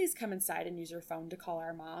 can we please come inside and use your phone to call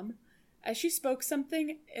our mom? As she spoke,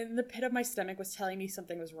 something in the pit of my stomach was telling me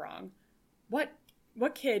something was wrong. What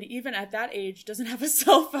kid, even at that age, doesn't have a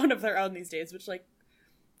cell phone of their own these days? Which, like,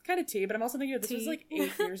 kind of tea, but I'm also thinking this was, like,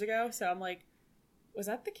 8 years ago, so I'm like, was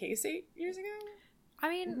that the case 8 years ago? I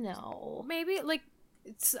mean, no. Maybe, like,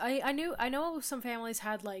 I know some families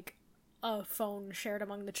had, like, a phone shared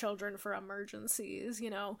among the children for emergencies, you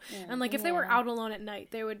know? Yeah. And, like, if they were out alone at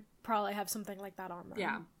night, they would probably have something like that on them.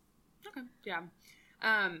 Yeah. Okay, yeah.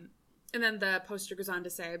 And then the poster goes on to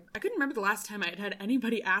say, I couldn't remember the last time I had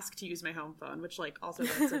anybody ask to use my home phone, which, like, also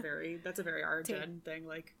that's a very Argentine thing.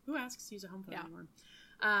 Like, who asks to use a home phone anymore?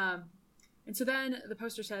 And so then the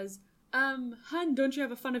poster says, hun, don't you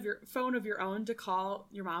have a phone of your own to call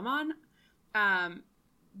your mom on?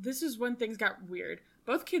 This is when things got weird.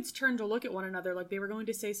 Both kids turned to look at one another like they were going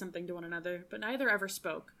to say something to one another, but neither ever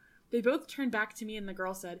spoke. They both turned back to me, and the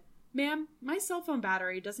girl said, Ma'am, my cell phone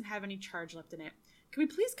battery doesn't have any charge left in it. Can we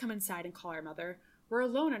please come inside and call our mother? We're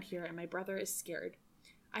alone out here, and my brother is scared.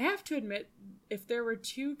 I have to admit, there was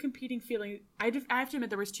two competing feelings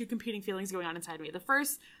going on inside me. The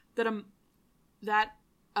first, that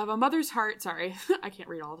of a mother's heart, sorry, I can't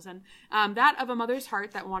read all of a sudden, that of a mother's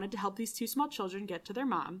heart that wanted to help these 2 small children get to their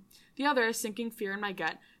mom. The other, a sinking fear in my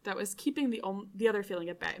gut that was keeping the other feeling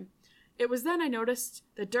at bay. It was then I noticed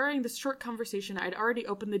that during this short conversation, I'd already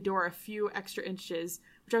opened the door a few extra inches,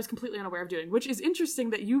 which I was completely unaware of doing, which is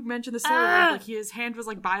interesting that you mentioned the story where, like, his hand was,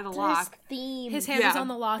 like, by the lock. His hand was on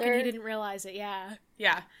the lock and he didn't realize it, yeah.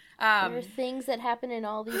 Yeah. There are things that happen in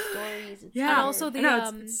all these stories. It's and also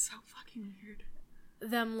it's so fucking weird.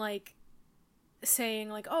 Them, like, saying,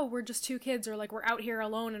 like, oh, we're just two kids, or, like, we're out here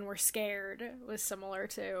alone and we're scared was similar,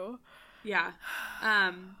 too. Yeah.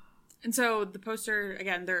 And so the poster,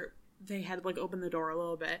 again, they had, like, opened the door a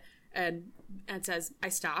little bit, and it says, I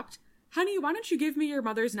stopped. Honey, why don't you give me your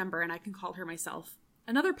mother's number and I can call her myself?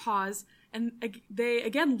 Another pause, and they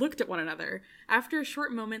again looked at one another. After a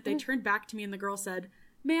short moment, they turned back to me and the girl said,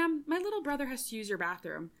 Ma'am, my little brother has to use your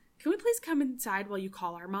bathroom. Can we please come inside while you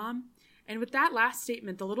call our mom? And with that last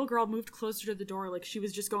statement, the little girl moved closer to the door like she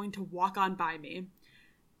was just going to walk on by me.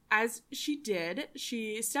 As she did,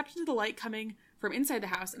 she stepped into the light coming from inside the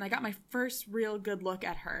house, and I got my first real good look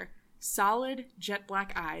at her. Solid, jet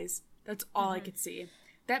black eyes. That's all I could see.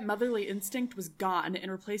 That motherly instinct was gone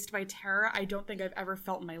and replaced by terror I don't think I've ever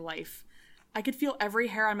felt in my life. I could feel every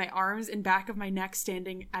hair on my arms and back of my neck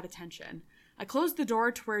standing at attention. I closed the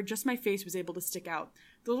door to where just my face was able to stick out.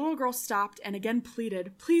 The little girl stopped and again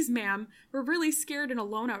pleaded, Please, ma'am, we're really scared and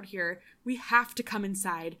alone out here. We have to come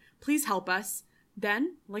inside. Please help us.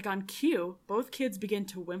 Then, like on cue, both kids began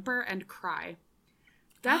to whimper and cry.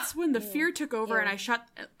 That's when the fear took over and I shut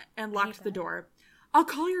and locked the door. I'll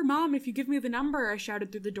call your mom if you give me the number, I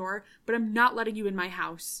shouted through the door, but I'm not letting you in my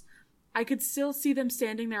house. I could still see them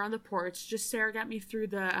standing there on the porch, just staring at me through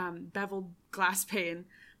the beveled glass pane.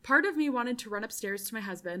 Part of me wanted to run upstairs to my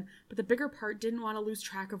husband, but the bigger part didn't want to lose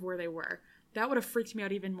track of where they were. That would have freaked me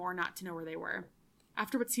out even more not to know where they were.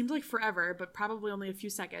 After what seemed like forever, but probably only a few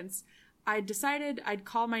seconds, I decided I'd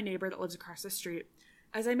call my neighbor that lives across the street.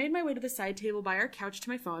 As I made my way to the side table by our couch to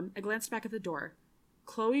my phone, I glanced back at the door.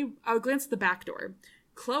 I glanced at the back door.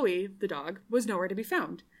 Chloe, the dog, was nowhere to be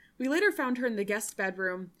found. We later found her in the guest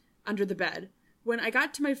bedroom under the bed. When I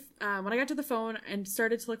got to the phone and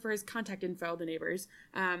started to look for his contact info, the neighbors,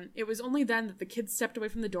 it was only then that the kids stepped away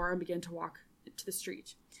from the door and began to walk to the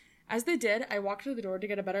street. As they did, I walked to the door to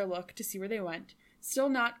get a better look to see where they went, still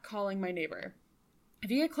not calling my neighbor.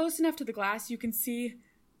 If you get close enough to the glass, you can see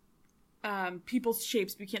people's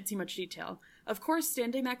shapes, but you can't see much detail. Of course,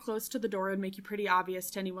 standing that close to the door would make you pretty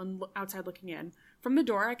obvious to anyone outside looking in. From the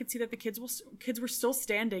door, I could see that the kids were still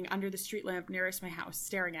standing under the street lamp nearest my house,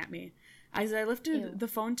 staring at me. As I lifted the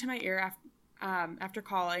phone to my ear after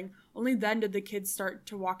calling, only then did the kids start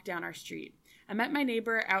to walk down our street. I met my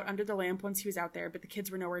neighbor out under the lamp once he was out there, but the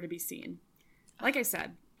kids were nowhere to be seen. Like I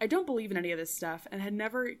said, I don't believe in any of this stuff and had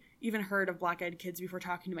never even heard of black-eyed kids before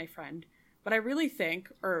talking to my friend. What I really think,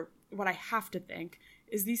 or what I have to think,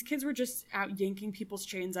 is these kids were just out yanking people's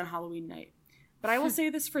chains on Halloween night. But I will say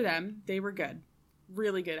this for them, they were good.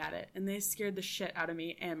 Really good at it. And they scared the shit out of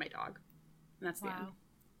me and my dog. And that's the end.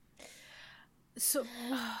 So,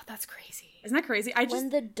 that's crazy. Isn't that crazy? When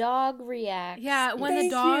the dog reacts. Yeah, when the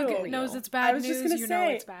dog knows it's bad news, you know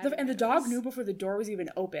it's bad news. And the dog knew before the door was even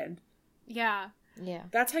open. Yeah. Yeah.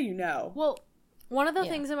 That's how you know. Well, one of the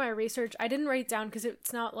things in my research, I didn't write down because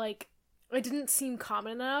it's not like, it didn't seem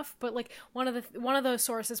common enough, but like one of those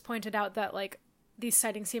sources pointed out that like these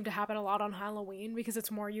sightings seem to happen a lot on Halloween because it's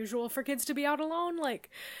more usual for kids to be out alone. Like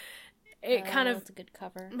it kind of that's a good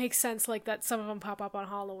cover. Makes sense, like that some of them pop up on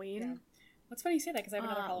Halloween. Yeah. That's funny you say that because I have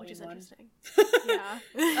another Halloween which is one. Interesting.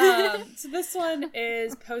 Yeah. So this one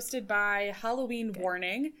is posted by Halloween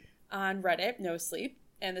Warning on Reddit, No Sleep,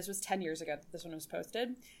 and this was 10 years ago that this one was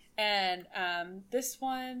posted. And this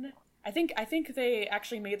one, I think they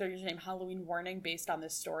actually made their username Halloween Warning based on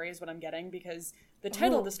this story is what I'm getting, because the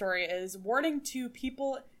title of the story is Warning to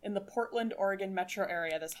People in the Portland, Oregon metro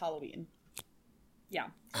area this Halloween. Yeah.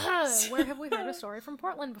 Where have we heard a story from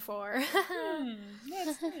Portland before?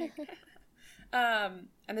 Let's think.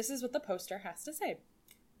 And this is what the poster has to say.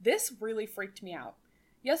 This really freaked me out.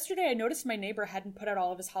 Yesterday, I noticed my neighbor hadn't put out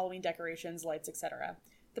all of his Halloween decorations, lights, etc.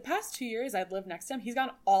 The past 2 years I've lived next to him, he's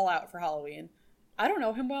gone all out for Halloween. I don't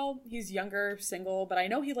know him well. He's younger, single, but I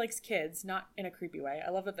know he likes kids, not in a creepy way.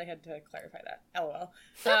 I love that they had to clarify that. LOL.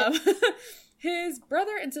 His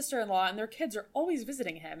brother and sister-in-law and their kids are always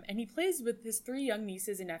visiting him, and he plays with his 3 young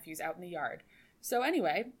nieces and nephews out in the yard. So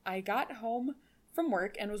anyway, I got home from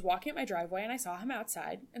work and was walking up my driveway, and I saw him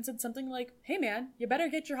outside and said something like, "Hey man, you better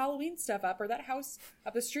get your Halloween stuff up or that house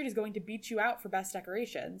up the street is going to beat you out for best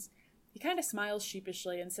decorations." He kind of smiles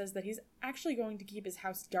sheepishly and says that he's actually going to keep his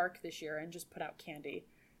house dark this year and just put out candy.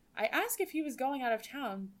 I asked if he was going out of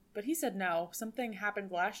town, but he said no. Something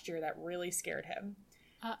happened last year that really scared him.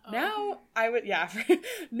 Uh-oh. Now I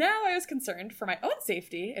was concerned for my own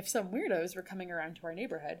safety if some weirdos were coming around to our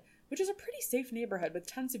neighborhood, which is a pretty safe neighborhood with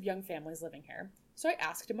tons of young families living here. So I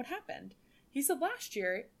asked him what happened. He said last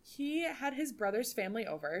year he had his brother's family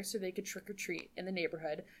over so they could trick-or-treat in the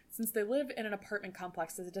neighborhood since they live in an apartment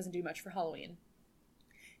complex that doesn't do much for Halloween.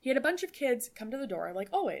 He had a bunch of kids come to the door like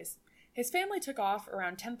always. His family took off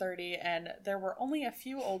around 10:30 and there were only a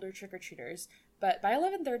few older trick-or-treaters, but by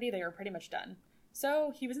 11:30 they were pretty much done.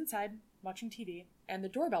 So he was inside watching TV and the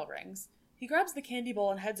doorbell rings. He grabs the candy bowl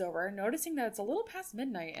and heads over, noticing that it's a little past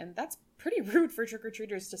midnight and that's pretty rude for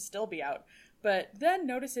trick-or-treaters to still be out. But then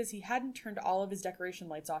notices he hadn't turned all of his decoration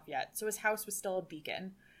lights off yet, so his house was still a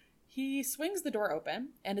beacon. He swings the door open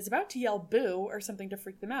and is about to yell boo or something to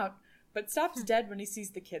freak them out, but stops dead when he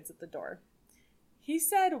sees the kids at the door. He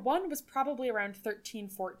said one was probably around 13,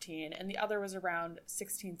 14, and the other was around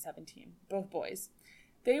 16, 17, both boys.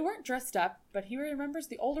 They weren't dressed up, but he remembers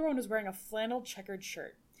the older one was wearing a flannel checkered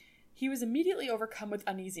shirt. He was immediately overcome with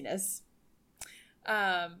uneasiness.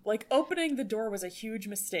 Like opening the door was a huge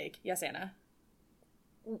mistake. Yes, Anna?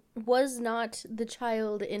 Was not the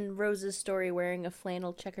child in Rose's story wearing a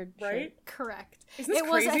flannel checkered shirt? Right? Correct. Isn't this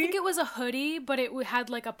crazy? I think it was a hoodie, but it had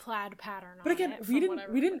like a plaid pattern on it. But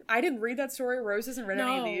again, I didn't read that story. Rose hasn't read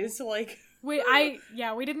any of these, so like... we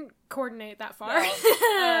didn't coordinate that far.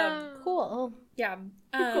 No. Cool. Yeah.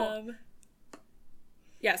 Cool.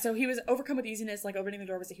 Yeah, so he was overcome with easiness, like opening the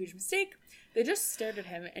door was a huge mistake. They just stared at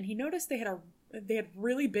him, and he noticed they had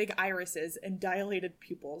really big irises and dilated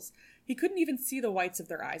pupils. He couldn't even see the whites of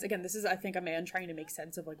their eyes. Again, this is, I think, a man trying to make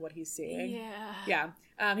sense of like what he's seeing. Yeah.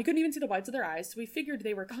 He couldn't even see the whites of their eyes, so we figured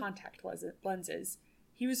they were contact lenses.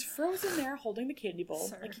 He was frozen there holding the candy bowl.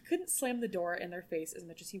 Sir. Like he couldn't slam the door in their face as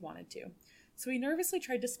much as he wanted to. So he nervously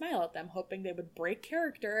tried to smile at them, hoping they would break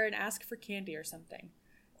character and ask for candy or something.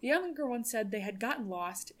 The younger one said they had gotten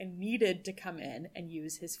lost and needed to come in and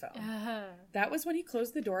use his phone. That was when he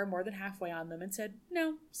closed the door more than halfway on them and said,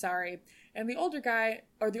 "No, sorry." And the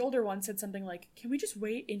older one said something like, "Can we just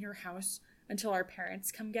wait in your house until our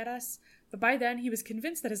parents come get us?" But by then he was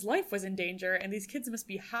convinced that his life was in danger and these kids must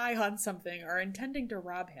be high on something or intending to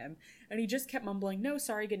rob him. And he just kept mumbling, "No,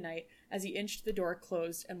 sorry, good night," as he inched the door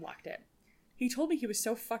closed and locked it. He told me he was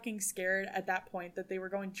so fucking scared at that point that they were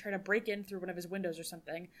going to try to break in through one of his windows or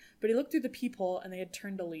something, but he looked through the peephole and they had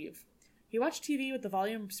turned to leave. He watched TV with the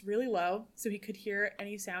volume really low so he could hear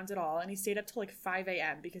any sounds at all, and he stayed up till like 5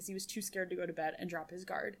 a.m. because he was too scared to go to bed and drop his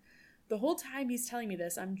guard. The whole time he's telling me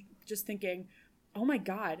this, I'm just thinking, oh my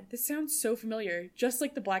god, this sounds so familiar, just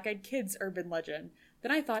like the Black-Eyed Kids urban legend.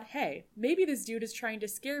 Then I thought, hey, maybe this dude is trying to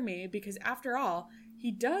scare me because after all,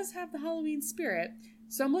 he does have the Halloween spirit.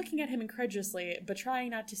 So I'm looking at him incredulously, but trying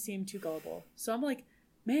not to seem too gullible. So I'm like,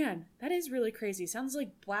 man, that is really crazy. Sounds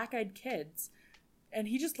like Black-Eyed Kids. And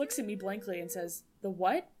he just looks at me blankly and says, "The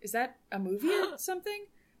what? Is that a movie or something?"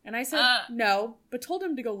 And I said, no, but told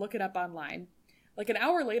him to go look it up online. Like an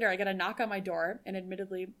hour later, I get a knock on my door and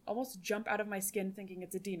admittedly almost jump out of my skin thinking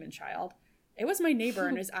it's a demon child. It was my neighbor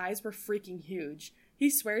and his eyes were freaking huge. He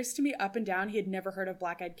swears to me up and down he had never heard of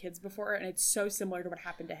Black-Eyed Kids before, and it's so similar to what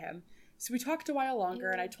happened to him. So we talked a while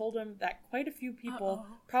longer, and I told him that quite a few people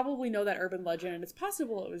probably know that urban legend, and it's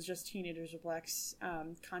possible it was just teenagers with black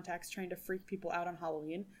contacts trying to freak people out on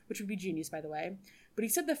Halloween, which would be genius, by the way. But he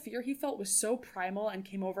said the fear he felt was so primal and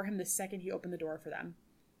came over him the second he opened the door for them.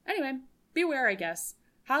 Anyway, beware, I guess.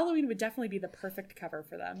 Halloween would definitely be the perfect cover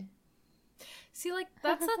for them. See, like,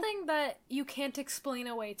 that's the thing that you can't explain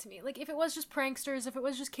away to me. Like, if it was just pranksters, if it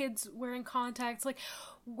was just kids wearing contacts, like,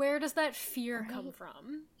 where does that fear come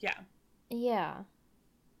from? Yeah. Yeah.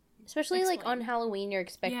 Especially, like, on Halloween, you're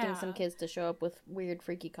expecting some kids to show up with weird,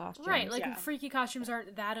 freaky costumes. Right, like, freaky costumes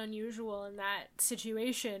aren't that unusual in that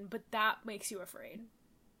situation, but that makes you afraid.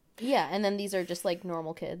 Yeah, and then these are just, like,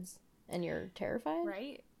 normal kids, and you're terrified?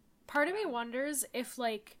 Right. Part of me wonders if,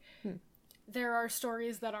 like, there are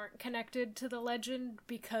stories that aren't connected to the legend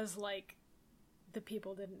because, like, the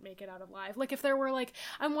people didn't make it out alive. Like, if there were, like,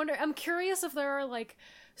 I'm curious if there are, like,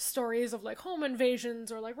 stories of, like, home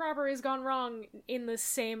invasions or, like, robberies gone wrong in the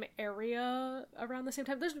same area around the same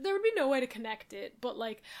time. There would be no way to connect it, but,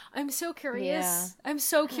 like, I'm so curious. Yeah. I'm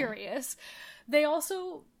so curious. They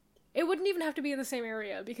also, it wouldn't even have to be in the same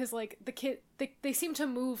area because, like, the kid, they seem to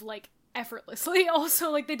move, like, effortlessly.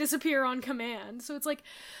 Also, like, they disappear on command. So it's like,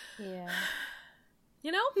 yeah.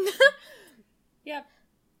 You know? Yep.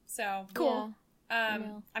 So, cool. Yeah.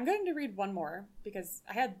 I'm going to read one more because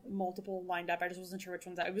I had multiple lined up. I just wasn't sure which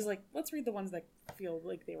ones. I was like, let's read the ones that feel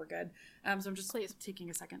like they were good. So I'm just taking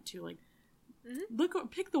a second to like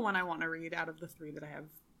pick the one I want to read out of the 3 that I have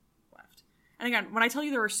left. And again, when I tell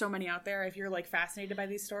you there are so many out there, if you're like fascinated by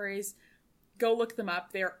these stories, go look them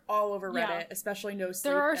up. They're all over Reddit, especially No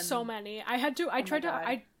Sleep. There are so many. I had to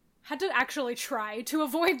actually try to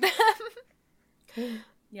avoid them.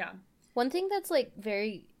 Yeah. One thing that's, like,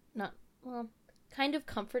 very, not, well, kind of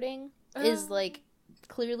comforting is, like,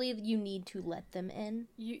 clearly you need to let them in.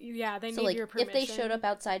 They so, need like, your permission. if they showed up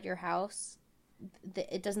outside your house,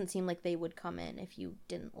 it doesn't seem like they would come in if you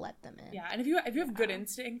didn't let them in. Yeah, and if you have good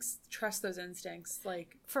instincts, trust those instincts.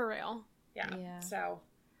 Like, for real. Yeah. So,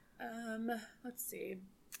 let's see.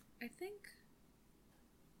 I think,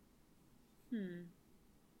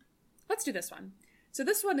 let's do this one. So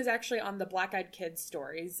this one is actually on the Black Eyed Kids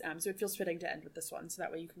stories, so it feels fitting to end with this one, so that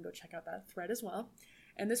way you can go check out that thread as well.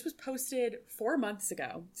 And this was posted 4 months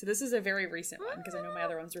ago, so this is a very recent one, because I know my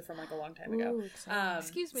other ones were from, like, a long time ago.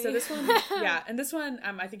 Excuse me. So this one, and this one,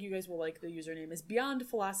 I think you guys will like the username, is Beyond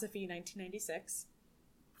Philosophy 1996.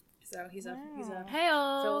 So he's a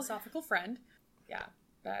Hey-o. philosophical friend. Yeah,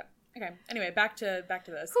 but... Okay. Anyway, back to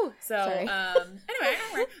this. Whew, so, sorry.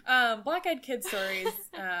 anyway, Black Eyed Kids stories.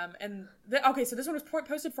 So this one was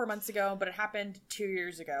posted 4 months ago, but it happened 2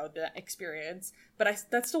 years ago. The experience, but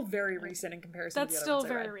that's still very recent in comparison. That's to the still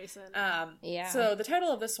other ones very recent. Yeah. So the title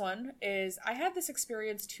of this one is "I had this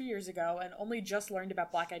experience 2 years ago and only just learned about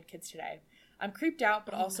Black Eyed Kids today. I'm creeped out,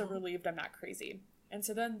 but also relieved I'm not crazy." And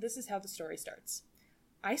so then this is how the story starts.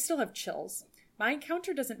 I still have chills. My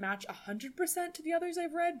encounter doesn't match 100% to the others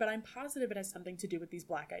I've read, but I'm positive it has something to do with these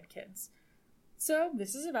black-eyed kids. So,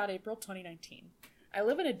 this is about April 2019. I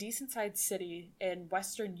live in a decent-sized city in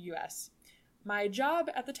western U.S. My job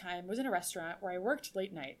at the time was in a restaurant where I worked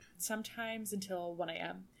late night, sometimes until 1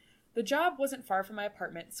 a.m. The job wasn't far from my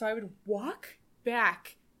apartment, so I would walk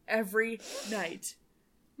back every night.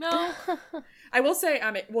 No. I will say,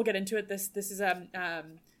 we'll get into it, this is a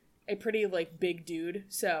pretty, like, big dude,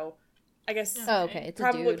 so... I guess. Oh, okay. It's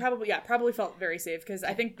probably felt very safe because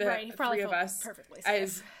I think the three of us,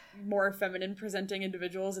 as more feminine presenting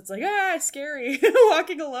individuals, it's like scary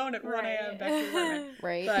walking alone at 1 a.m. back to your apartment.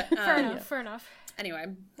 Right. But fair enough.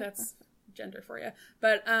 Anyway, that's gender for you.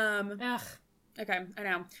 But okay, I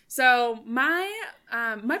know. So my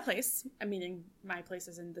place, meaning my place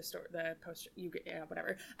is in the store, the post.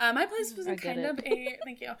 Whatever. My place was in kind of a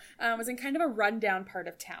thank you. Was in kind of a rundown part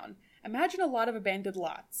of town. Imagine a lot of abandoned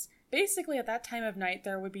lots. Basically, at that time of night,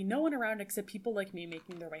 there would be no one around except people like me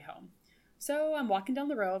making their way home. So I'm walking down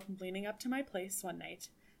the road, leaning up to my place one night.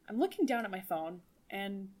 I'm looking down at my phone,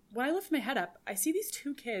 and when I lift my head up, I see these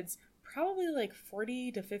two kids, probably like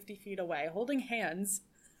 40 to 50 feet away, holding hands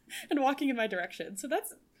and walking in my direction. So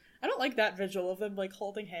I don't like that visual of them like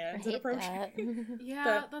holding hands and approaching.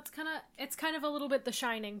 Yeah, it's kind of a little bit The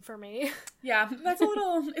Shining for me. Yeah,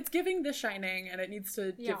 it's giving The Shining, and it needs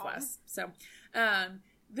to give less. So,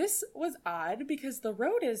 this was odd because the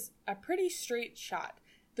road is a pretty straight shot.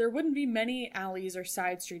 There wouldn't be many alleys or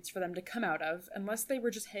side streets for them to come out of unless they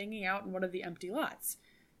were just hanging out in one of the empty lots.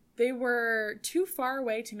 They were too far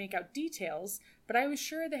away to make out details, but I was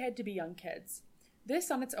sure they had to be young kids. This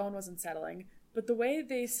on its own was unsettling, but the way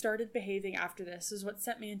they started behaving after this is what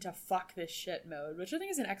sent me into fuck this shit mode, which I think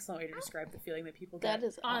is an excellent way to describe the feeling that people get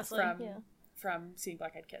from seeing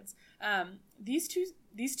black-eyed kids. These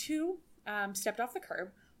two stepped off the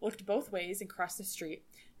curb, looked both ways, and crossed the street.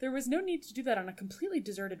 There was no need to do that on a completely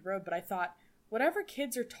deserted road, but I thought, whatever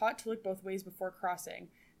kids are taught to look both ways before crossing,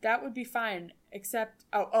 that would be fine, except...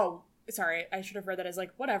 sorry, I should have read that as, like,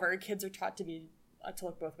 whatever, kids are taught to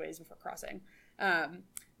look both ways before crossing.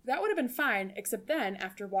 That would have been fine, except then,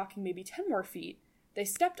 after walking maybe 10 more feet, they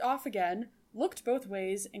stepped off again, looked both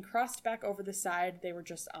ways, and crossed back over the side they were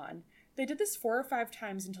just on. They did this 4 or 5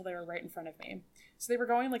 times until they were right in front of me. So they were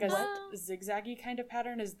going like a zigzaggy kind of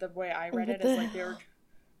pattern is the way I read it, as like they were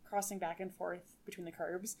crossing back and forth between the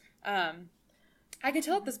curbs. I could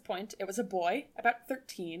tell at this point it was a boy, about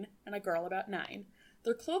 13, and a girl, about 9.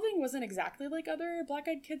 Their clothing wasn't exactly like other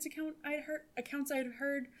Black-Eyed Kids accounts I'd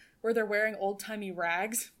heard, where they're wearing old-timey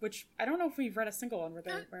rags, which I don't know if we've read a single one where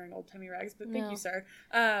they're wearing old-timey rags, but thank you, sir.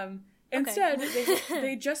 Instead,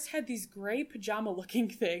 they just had these gray pajama-looking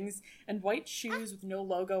things and white shoes with no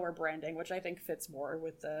logo or branding, which I think fits more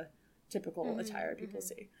with the typical attire people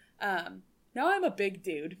see. Now I'm a big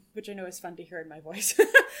dude, which I know is fun to hear in my voice.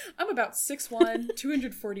 I'm about 6'1",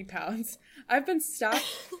 240 pounds. I've been stopped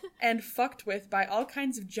and fucked with by all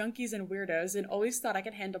kinds of junkies and weirdos and always thought I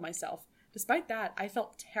could handle myself. Despite that, I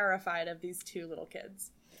felt terrified of these two little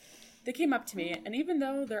kids. They came up to me, and even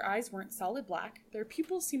though their eyes weren't solid black, their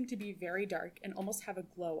pupils seemed to be very dark and almost have a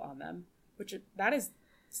glow on them,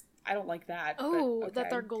 I don't like that. Oh, okay. That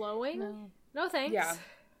they're glowing? No thanks.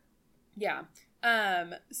 Yeah.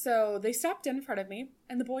 So they stopped in front of me,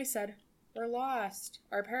 and the boy said, "We're lost.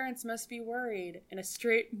 Our parents must be worried," in a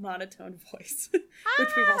straight monotone voice, which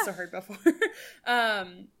we've also heard before. Yeah.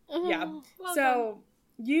 Welcome.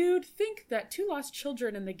 You'd think that 2 lost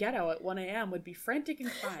children in the ghetto at 1 a.m. would be frantic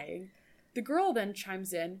and crying. The girl then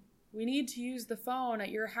chimes in, "We need to use the phone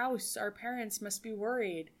at your house. Our parents must be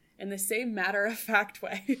worried," in the same matter-of-fact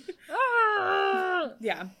way.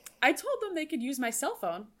 Yeah. I told them they could use my cell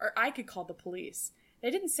phone, or I could call the police.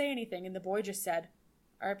 They didn't say anything, and the boy just said,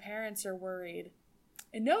 "Our parents are worried."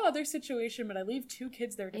 In no other situation would I leave 2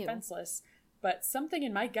 kids there defenseless, but something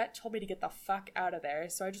in my gut told me to get the fuck out of there,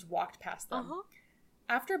 so I just walked past them.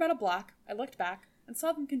 After about a block, I looked back and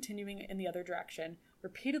saw them continuing in the other direction,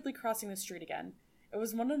 repeatedly crossing the street again. It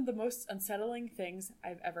was one of the most unsettling things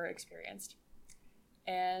I've ever experienced.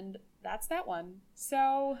 And that's that one.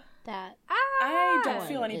 So I don't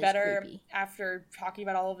feel any better after talking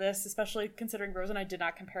about all of this, especially considering Rose and I did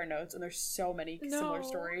not compare notes, and there's so many similar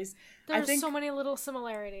stories. There's so many little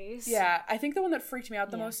similarities. Yeah, I think the one that freaked me out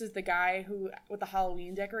the most is the guy who with the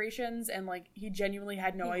Halloween decorations, and like he genuinely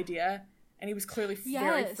had no idea, and he was clearly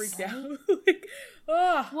very freaked out. Like,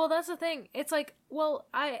 well, that's the thing. It's like, well,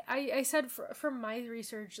 I said from my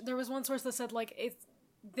research, there was one source that said like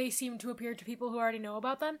they seem to appear to people who already know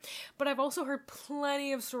about them, but I've also heard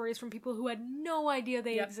plenty of stories from people who had no idea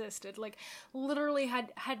they existed, like literally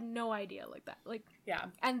had no idea like that, like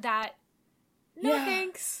and that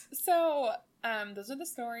thanks. So those are the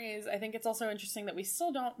stories. I think it's also interesting that we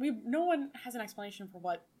still no one has an explanation for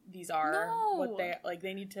what these are. What they like.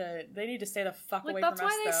 They need to stay the fuck away from us.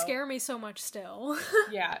 That's why they scare me so much still.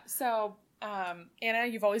 Yeah. So Anna,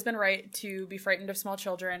 you've always been right to be frightened of small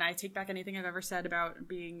children. I take back anything I've ever said about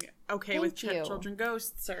being okay with children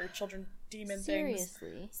ghosts or children demon things.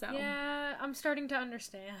 So yeah, I'm starting to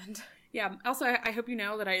understand. Yeah. Also, I hope you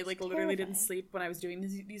know that I like literally didn't sleep when I was doing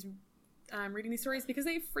these reading these stories because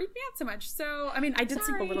they freaked me out so much. So I mean, I did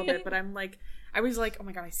sleep a little bit, but I was like, oh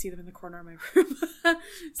my god, I see them in the corner of my room.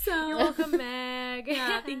 So you're welcome, Meg.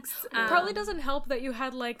 Yeah, thanks. It probably doesn't help that you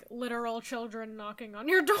had like literal children knocking on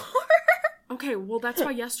your door. Okay, well, that's why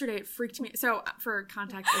yesterday it freaked me. So, for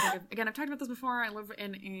context, I've talked about this before. I live at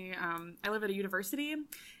a university,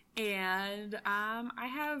 and I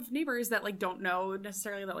have neighbors that like don't know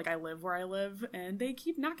necessarily that like I live where I live, and they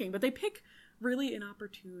keep knocking, but they pick really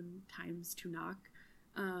inopportune times to knock,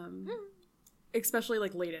 especially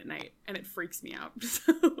like late at night, and it freaks me out.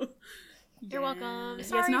 So, you're welcome.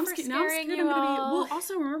 Sorry for scaring you all. Well,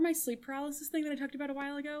 also remember my sleep paralysis thing that I talked about a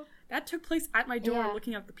while ago? That took place at my door,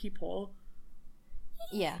 looking out the peephole.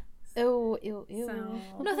 Yeah. Oh, ew. So,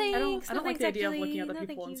 no thanks. I don't like the idea of looking at the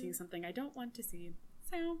people and seeing something I don't want to see.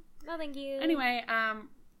 So, no thank you. Anyway,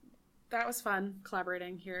 that was fun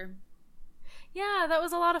collaborating here. Yeah, that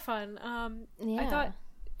was a lot of fun. I thought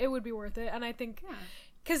it would be worth it, and I think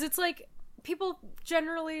because it's like people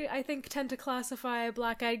generally, I think, tend to classify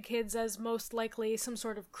Black-Eyed Kids as most likely some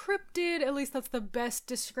sort of cryptid. At least that's the best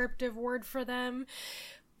descriptive word for them.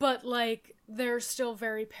 But, like, they're still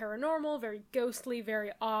very paranormal, very ghostly,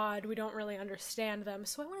 very odd. We don't really understand them.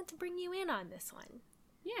 So I wanted to bring you in on this one.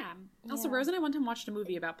 Yeah. Also, Rose and I went and watched a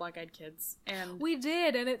movie about Black-Eyed Kids. And we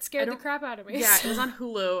did, and it scared the crap out of me. Yeah, it was on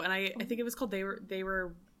Hulu, and I think it was called They Were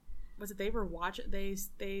Come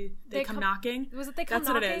Knocking? Was it They Come Knocking? That's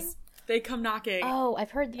what it is. They Come Knocking. Oh, I've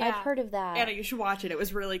heard of that. Anna, you should watch it. It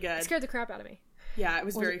was really good. It scared the crap out of me. Yeah, it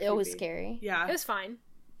was very creepy. It was scary. Yeah. It was fine.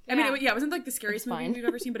 I mean, it wasn't like the scariest movie we've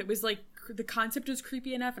ever seen, but it was like the concept was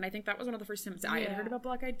creepy enough, and I think that was one of the first times I had heard about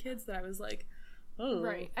Black-Eyed Kids that I was like, oh.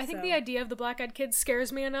 Right. I think the idea of the Black-Eyed Kids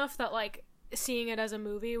scares me enough that like seeing it as a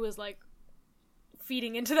movie was like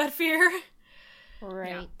feeding into that fear.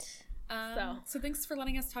 Right. Yeah. So thanks for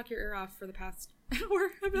letting us talk your ear off for the past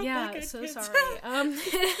hour about Black-Eyed Kids. Yeah, so sorry.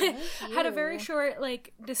 Had a very short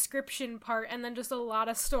like description part and then just a lot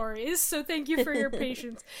of stories. So thank you for your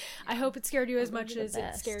patience. I hope it scared you as much as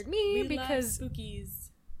it scared me because love spookies.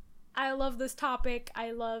 I love this topic.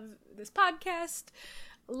 I love this podcast.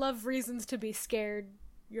 Love reasons to be scared.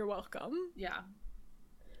 You're welcome. Yeah.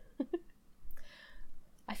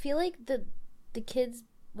 I feel like the kids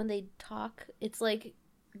when they talk, it's like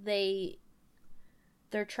they're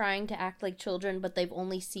trying to act like children, but they've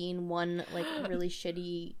only seen one like really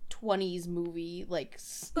shitty 20s movie, like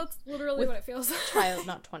that's literally what it feels like.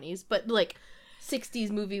 Not 20s, but like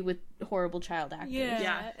 60s movie with horrible child actors.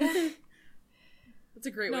 Yeah. That's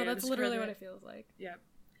a great way to describe it. No, that's literally what it feels like. Yeah.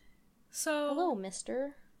 So hello,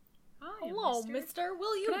 mister. Hi, hello, mister.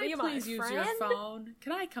 Will you be my friend? Can I please use your phone?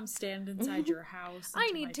 Can I come stand inside your house? I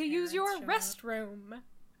need to use your restroom.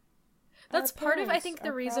 That's part of, I think,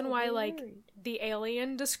 the reason why, like, the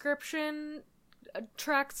alien description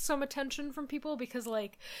attracts some attention from people, because,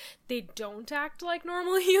 like, they don't act like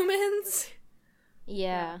normal humans.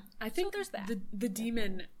 Yeah. I think so there's that. The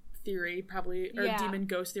demon theory probably, or Yeah. demon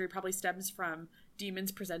ghost theory probably stems from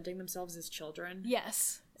demons presenting themselves as children.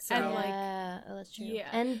 Yes. So, And, like, oh, that's true. yeah.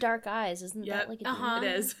 And dark eyes, isn't Yep. that like a demon? Uh-huh. it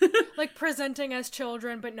is. like presenting as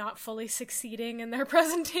children but not fully succeeding in their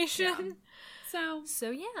presentation.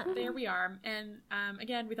 So yeah. There we are. And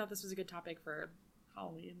again, we thought this was a good topic for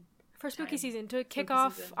Halloween. For spooky Time. season to kick Spooky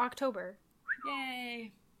off season. October.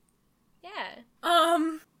 Yay. Yeah.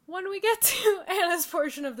 When we get to Anna's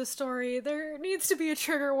portion of the story, there needs to be a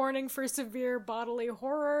trigger warning for severe bodily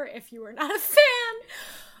horror if you are not a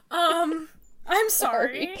fan. I'm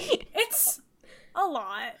sorry. It's a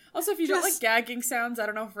lot. Also, if you don't like gagging sounds, I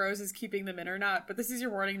don't know if Rose is keeping them in or not, but this is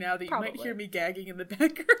your warning now that you might Probably. hear me gagging in the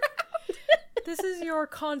background. This is your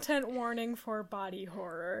content warning for body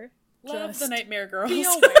horror. Love Just the Nightmare Girls. be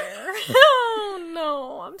aware. Oh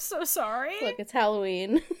no, I'm so sorry. Look, it's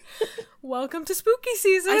Halloween. Welcome to spooky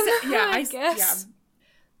season. I guess. Yeah.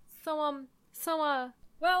 So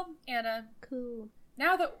Well, Anna, Cool.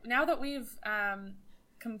 now that we've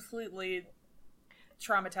completely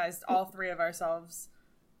traumatized all three of ourselves,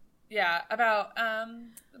 about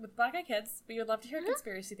with Black Eyed Kids, we would love to hear a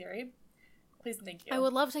conspiracy theory. Please and thank you. I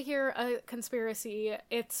would love to hear a conspiracy.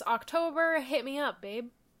 It's October. Hit me up, babe.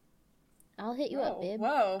 I'll hit you up, babe.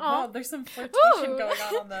 Whoa, Aw. there's some flirtation Ooh. going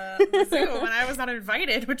on the Zoom, and I was not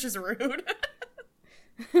invited, which is rude.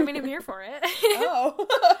 I mean, I'm here for it. Oh.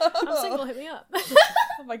 I'm single. Hit me up.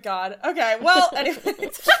 Oh my god. Okay, well, anyways,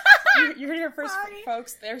 you heard it here first, Sorry.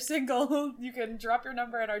 folks. They're single. You can drop your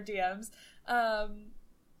number in our DMs.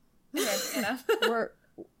 Okay, Anna.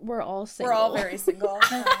 We're all single. We're all very single.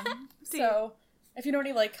 So, if you know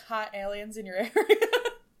any, like, hot aliens in your area,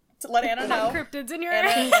 to let Anna know. Hot cryptids in your Anna,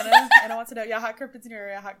 area. Anna wants to know. Yeah, hot cryptids in your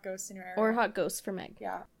area, hot ghosts in your area. Or hot ghosts for Meg.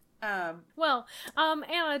 Yeah. Well,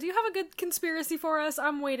 Anna, do you have a good conspiracy for us?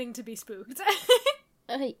 I'm waiting to be spooked.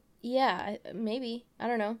 Yeah, maybe. I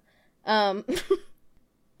don't know.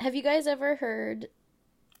 Have you guys ever heard...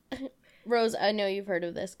 Rose, I know you've heard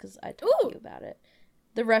of this because I talked to you about it.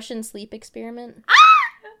 The Russian sleep experiment.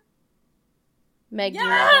 Meg, do you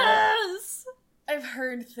know about it? Yes! I've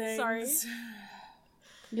heard things. Sorry.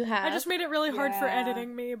 You have? I just made it really hard for Yeah.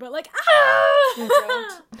 editing me, but like,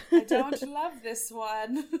 I don't love this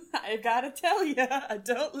one. I gotta tell you, I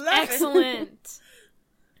don't love it. Excellent.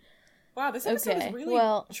 Wow, this episode Okay, is really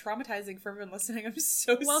well- traumatizing for everyone listening. I'm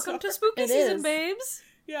so Welcome to sorry. spooky It season, is. babes.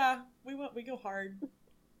 Yeah, we go hard.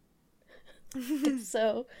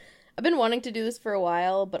 So, I've been wanting to do this for a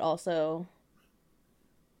while, but also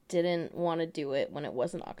didn't want to do it when it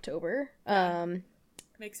wasn't October.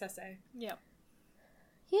 Makes us say. Yep.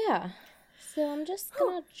 Yeah. So I'm just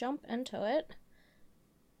gonna jump into it.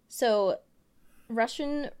 So,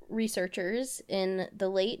 Russian researchers in the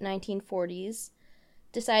late 1940s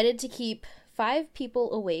decided to keep 5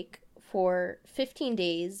 people awake for 15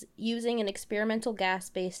 days using an experimental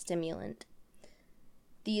gas-based stimulant.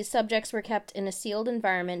 These subjects were kept in a sealed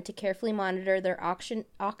environment to carefully monitor their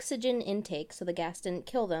oxygen intake so the gas didn't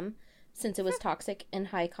kill them, since it was toxic in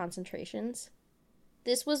high concentrations.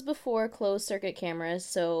 This was before closed-circuit cameras,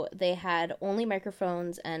 so they had only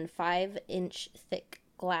microphones and 5-inch thick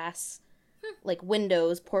glass, like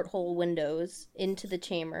windows, porthole windows, into the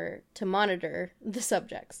chamber to monitor the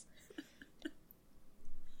subjects.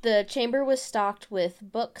 The chamber was stocked with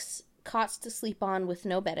books, cots to sleep on with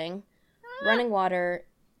no bedding, running water,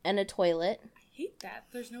 and a toilet. I hate that.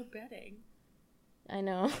 There's no bedding. I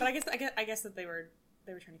know. But I guess that they were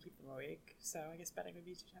trying to keep them awake, so I guess bedding would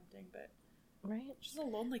be too tempting. But Right? just a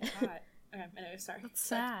lonely cot. Okay, anyway, sorry. That's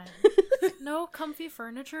sad. No comfy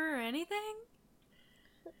furniture or anything?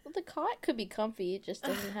 The cot could be comfy, it just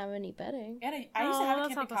doesn't have any bedding. Anna, I used to have a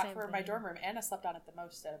that's camping not the cot same for my thing. dorm room. Anna slept on it the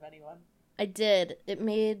most out of anyone. I did. It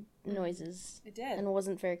made noises. It did. And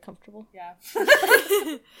wasn't very comfortable. Yeah.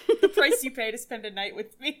 The price you pay to spend a night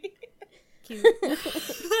with me. Cute.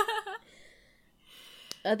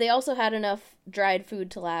 They also had enough dried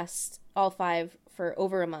food to last all 5 for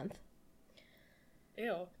over a month.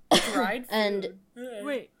 Ew. Dried food. And- Ugh.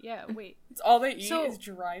 wait. It's all they eat So- is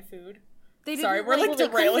dry food. They didn't Sorry, we're like they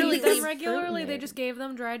couldn't derailing really feed this. them regularly. fruit in They it. just gave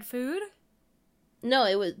them dried food.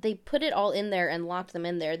 No, they put it all in there and locked them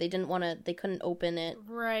in there. They couldn't open it,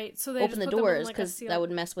 Right. So they open just the put them in, doors like, a because sealed- that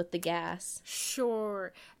would mess with the gas.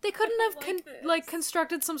 Sure. They couldn't have like this.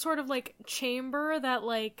 constructed some sort of like chamber that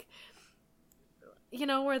like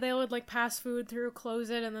where they would like pass food through, close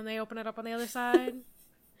it, and then they open it up on the other side.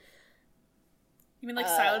 You mean like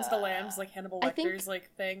Silence of the Lambs, like Hannibal I think- Lecter's like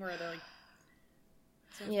thing where they're like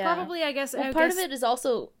Yeah. Probably, I guess. Well, I part guess, of it is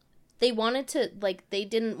also they wanted to they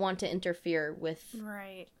didn't want to interfere with.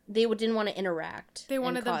 right. They didn't want to interact. They and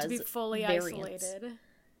wanted them to be cause fully variants. isolated.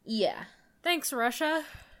 Yeah. Thanks, Russia.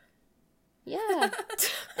 Yeah.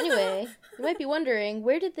 Anyway, you might be wondering,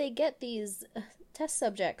 where did they get these test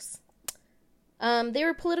subjects? They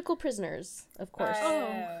were political prisoners, of course.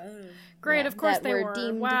 Great, Yeah, of course that they were were.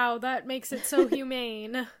 deemed- Wow, that makes it so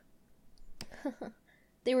humane.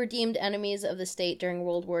 They were deemed enemies of the state during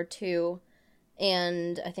World War II,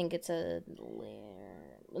 and I think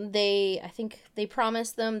they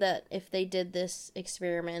promised them that if they did this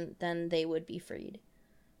experiment, then they would be freed,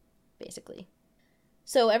 basically.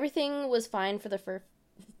 So everything was fine for the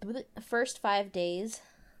first 5 days.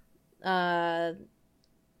 The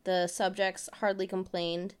subjects hardly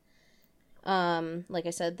complained. Like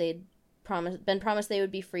I said, they'd been promised they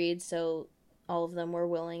would be freed, so all of them were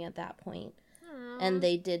willing at that point. And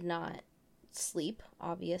they did not sleep,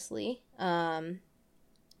 obviously.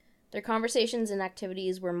 Their conversations and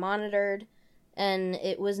activities were monitored, and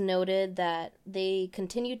it was noted that they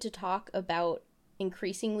continued to talk about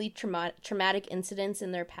increasingly traumatic incidents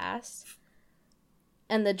in their past.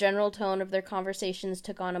 And the general tone of their conversations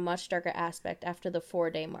took on a much darker aspect after the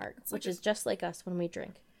 4-day mark, which is just like us when we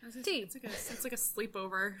drink. It's like a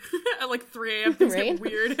sleepover at like 3 a.m. Things get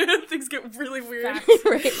weird. Things get really weird.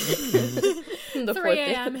 Right. The 3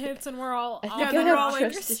 a.m. hits and we're all... I think yeah, I then have we're all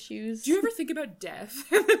like, trust issues. Do you ever think about death?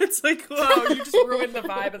 It's like, whoa, you just ruined the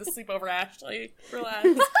vibe of the sleepover, Ashley. Relax.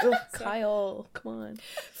 Oh, Kyle, come on.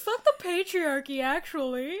 fuck the patriarchy,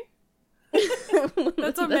 actually.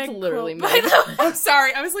 That's a Meg literally quote, Meg. by the way. I'm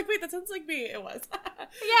sorry. I was like, wait, that sounds like me. It was.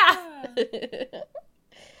 Yeah.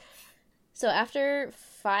 So after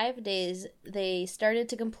 5 days, they started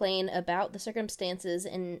to complain about the circumstances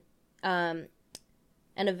and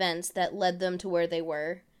events that led them to where they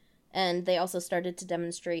were, and they also started to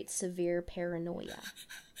demonstrate severe paranoia.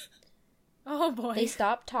 Oh boy. They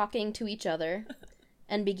stopped talking to each other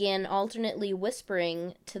and began alternately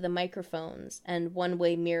whispering to the microphones and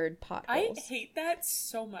one-way mirrored potholes. I hate that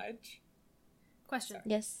so much. Question.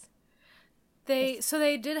 Yes. So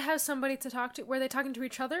they did have somebody to talk to. Were they talking to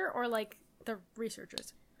each other or like the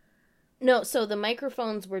researchers? No, so the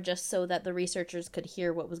microphones were just so that the researchers could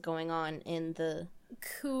hear what was going on in the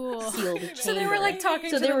Cool. sealed chamber. So they were like talking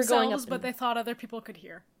So to they were going themselves, up but and- they thought other people could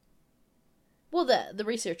hear. Well, the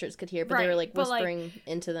researchers could hear, but they were Right, like but, like- whispering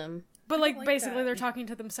into them. But like, like basically that. they're talking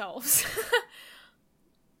to themselves.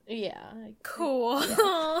 Yeah. Cool.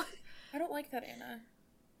 I don't like that, Anna.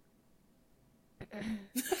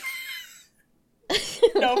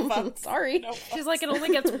 No fucks. Sorry. No She's like, it only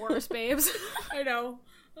gets worse, babes. I know.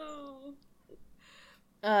 Oh.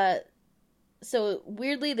 So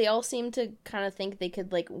weirdly, they all seem to kind of think they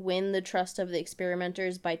could like win the trust of the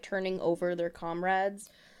experimenters by turning over their comrades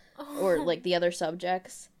or like the other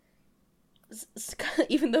subjects.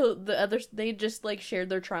 Even though the others, they just like shared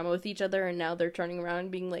their trauma with each other, and now they're turning around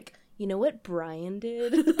and being like, you know what Brian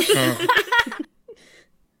did?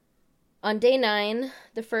 On day 9,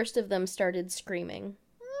 the first of them started screaming.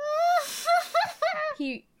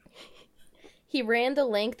 He ran the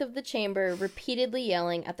length of the chamber, repeatedly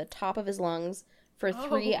yelling at the top of his lungs for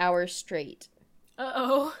 3 hours straight.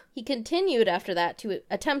 Uh-oh. He continued after that to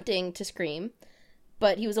attempting to scream,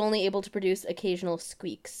 but he was only able to produce occasional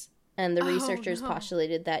squeaks, and the researchers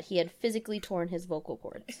postulated that he had physically torn his vocal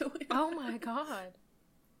cords. Oh my god.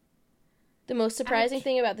 The most surprising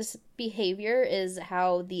thing about this behavior is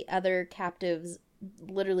how the other captives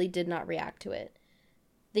literally did not react to it.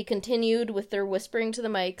 They continued with their whispering to the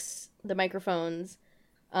microphones,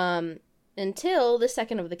 until the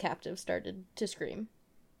second of the captives started to scream.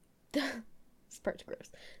 This part's gross.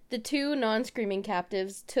 The 2 non-screaming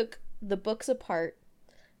captives took the books apart,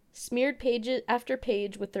 smeared page after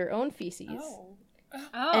page with their own feces,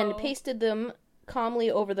 and pasted them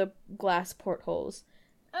calmly over the glass portholes,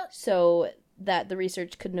 so that the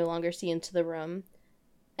research could no longer see into the room.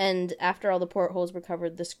 And after all the portholes were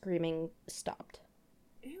covered, the screaming stopped.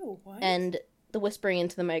 Ew, what? And the whispering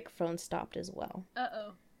into the microphone stopped as well.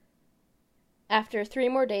 Uh-oh. After 3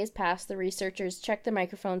 more days passed, the researchers checked the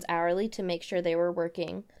microphones hourly to make sure they were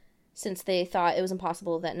working, since they thought it was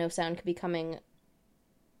impossible that no sound could be coming...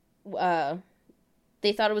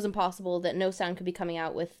 They thought it was impossible that no sound could be coming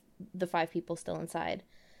out with the 5 people still inside.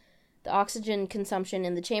 The oxygen consumption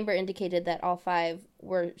in the chamber indicated that all 5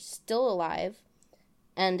 were still alive,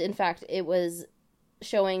 and in fact, it was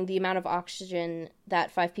showing the amount of oxygen that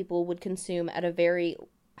 5 people would consume at a very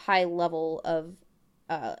high level of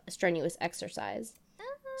strenuous exercise.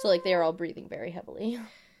 So, like, they were all breathing very heavily.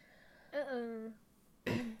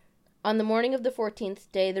 On the morning of the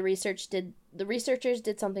 14th day, the researchers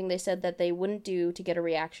did something they said that they wouldn't do to get a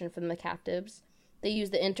reaction from the captives. They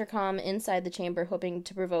used the intercom inside the chamber, hoping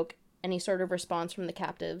to provoke any sort of response from the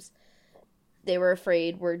captives. They were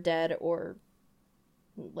afraid were dead or,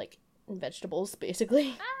 like, and vegetables,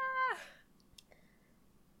 basically.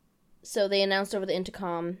 So they announced over the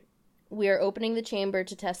intercom, "We are opening the chamber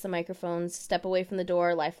to test the microphones. Step away from the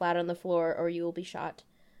door, lie flat on the floor, or you will be shot.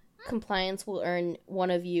 Compliance will earn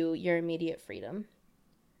one of you your immediate freedom."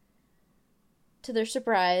 To their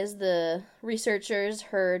surprise, the researchers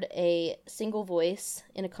heard a single voice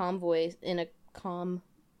in a calm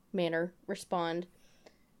manner respond,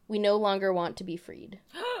 "We no longer want to be freed."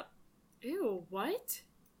 Ew, what?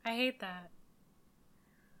 I hate that.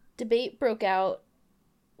 Debate broke out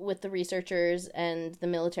with the researchers and the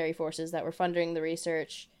military forces that were funding the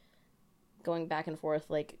research, going back and forth,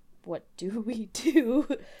 like, what do we do?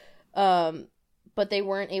 But they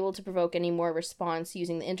weren't able to provoke any more response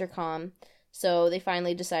using the intercom, so they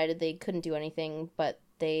finally decided they couldn't do anything, but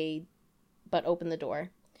opened the door.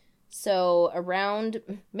 So around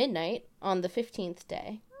midnight on the 15th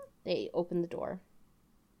day, they opened the door.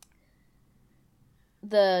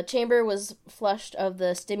 The chamber was flushed of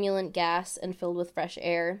the stimulant gas and filled with fresh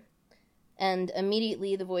air, and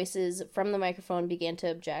immediately the voices from the microphone began to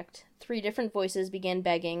object. 3 different voices began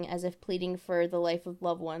begging, as if pleading for the life of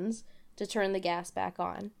loved ones, to turn the gas back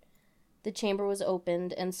on. The chamber was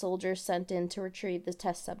opened, and soldiers sent in to retrieve the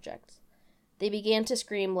test subjects. They began to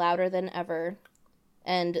scream louder than ever,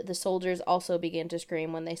 and the soldiers also began to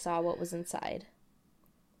scream when they saw what was inside.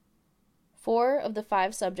 4 of the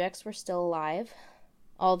 5 subjects were still alive,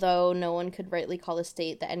 although no one could rightly call the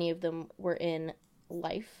state that any of them were in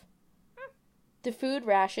life. The food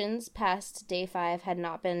rations past day 5 had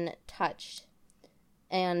not been touched,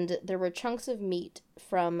 and there were chunks of meat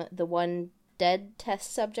from the one dead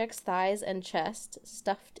test subject's thighs and chest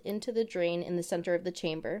stuffed into the drain in the center of the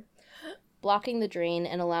chamber, blocking the drain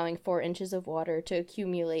and allowing 4 inches of water to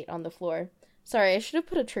accumulate on the floor. Sorry, I should have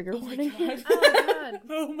put a trigger warning here. Oh my god.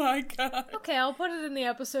 Oh my god. Okay, I'll put it in the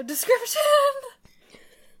episode description.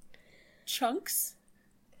 Chunks?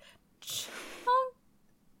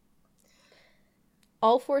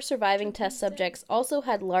 All 4 surviving test subjects also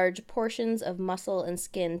had large portions of muscle and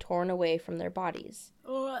skin torn away from their bodies.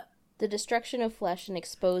 The destruction of flesh and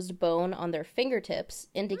exposed bone on their fingertips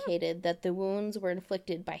indicated that the wounds were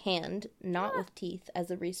inflicted by hand, not with teeth, as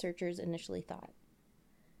the researchers initially thought.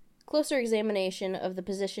 Closer examination of the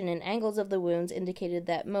position and angles of the wounds indicated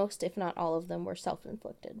that most, if not all of them, were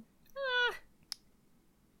self-inflicted.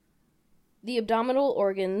 The abdominal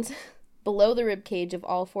organs below the ribcage of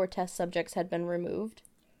all 4 test subjects had been removed,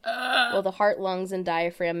 while the heart, lungs, and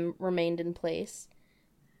diaphragm remained in place.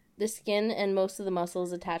 The skin and most of the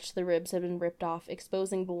muscles attached to the ribs had been ripped off,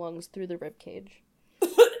 exposing the lungs through the ribcage.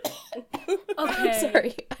 Okay. I'm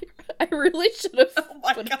sorry. I really should have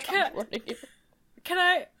put a trigger warning here. Can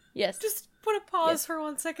I Yes. just put a pause for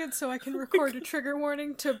 1 second so I can record a trigger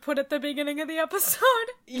warning to put at the beginning of the episode?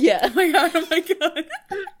 Yeah. Oh my god, oh my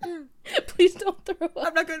god. Please don't throw up.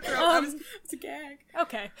 I'm not gonna throw up. It's a gag.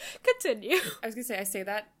 Okay, continue. I was gonna say, I say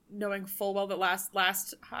that knowing full well that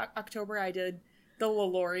last October I did the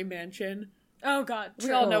LaLaurie Mansion. Oh god.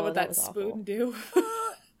 We all know Oh, what that that was spoon awful. do.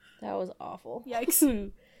 That was awful.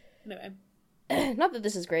 Yikes. Anyway. Not that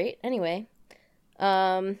this is great. Anyway.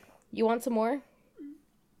 You want some more?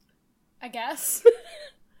 I guess.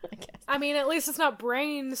 I guess. I mean, at least it's not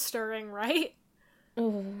brain stirring, right?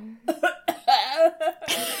 Oh. I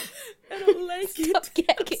don't like Stop it.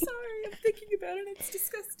 gagging. I'm sorry, I'm thinking about it. It's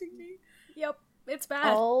disgusting me. Yep, it's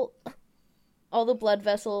bad. All the blood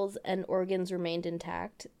vessels and organs remained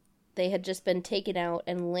intact. They had just been taken out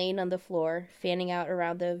and lain on the floor, fanning out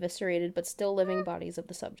around the eviscerated but still living bodies of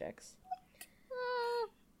the subjects.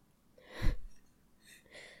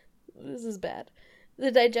 This is bad. The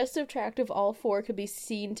digestive tract of all 4 could be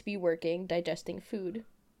seen to be working, digesting food.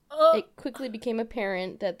 It quickly became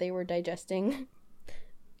apparent that they were digesting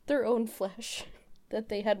their own flesh that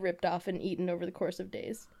they had ripped off and eaten over the course of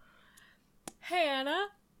days. Hey, Anna.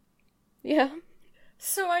 Yeah.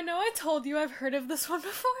 So I know I told you I've heard of this one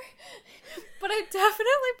before, but I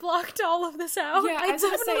definitely blocked all of this out. Yeah, I was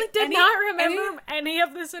gonna definitely say, did not remember any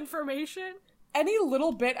of this information. Any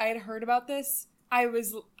little bit I had heard about this,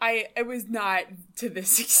 it was not to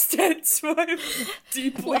this extent, so I'm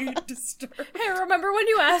deeply disturbed. Hey, remember when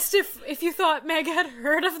you asked if you thought Meg had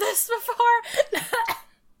heard of this before?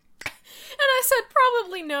 And I said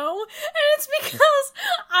probably no, and it's because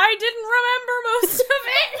I didn't remember most of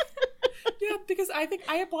it. Yeah, because I think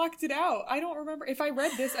I blocked it out. I don't remember. If I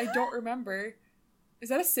read this, I don't remember. Is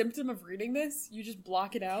that a symptom of reading this? You just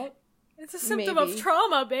block it out? It's a symptom Maybe. of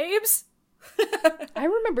trauma, babes. I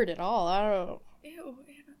remembered it all. I don't know. Ew,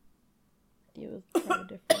 Anna. It was kind of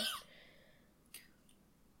different.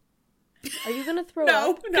 Are you gonna throw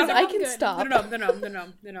No, up? Because no, I I'm can good. stop. No.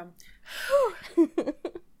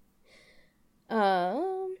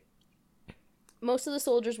 Most of the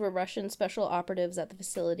soldiers were Russian special operatives at the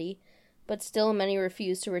facility, but still many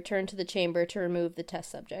refused to return to the chamber to remove the test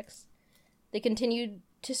subjects. They continued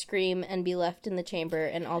to scream and be left in the chamber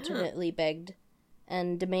and alternately begged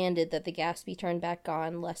and demanded that the gas be turned back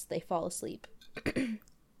on lest they fall asleep. To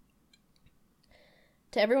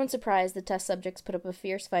everyone's surprise, the test subjects put up a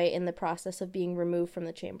fierce fight in the process of being removed from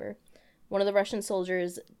the chamber. One of the Russian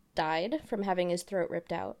soldiers died from having his throat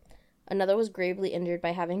ripped out. Another was gravely injured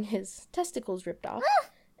by having his testicles ripped off,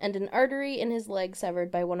 and an artery in his leg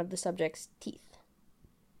severed by one of the subject's teeth.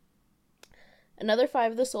 Another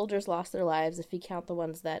 5 of the soldiers lost their lives if you count the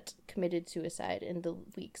ones that committed suicide in the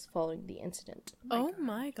weeks following the incident. Oh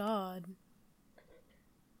my god.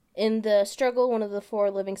 In the struggle, one of the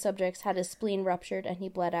 4 living subjects had his spleen ruptured and he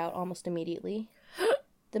bled out almost immediately.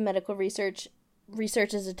 The medical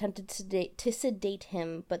researchers attempted to sedate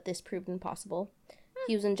him, but this proved impossible.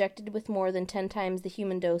 He was injected with more than 10 times the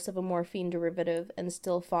human dose of a morphine derivative and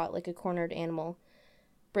still fought like a cornered animal,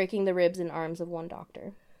 breaking the ribs and arms of one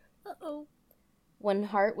doctor. Uh-oh. When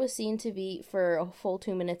heart was seen to beat for a full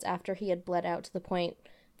 2 minutes after he had bled out to the point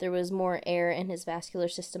there was more air in his vascular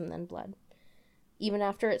system than blood. Even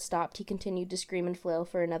after it stopped, he continued to scream and flail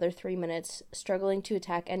for another 3 minutes, struggling to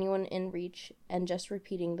attack anyone in reach and just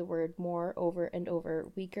repeating the word more over and over,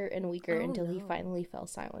 weaker and weaker, until he finally fell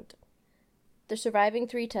silent. The surviving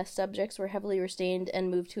 3 test subjects were heavily restrained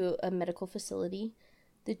and moved to a medical facility,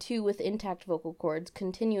 the 2 with intact vocal cords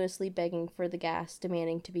continuously begging for the gas,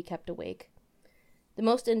 demanding to be kept awake. The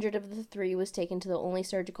most injured of the 3 was taken to the only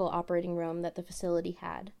surgical operating room that the facility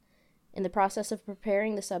had. In the process of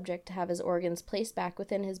preparing the subject to have his organs placed back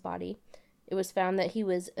within his body, it was found that he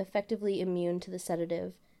was effectively immune to the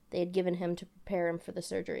sedative they had given him to prepare him for the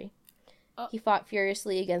surgery. He fought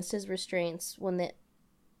furiously against his restraints when the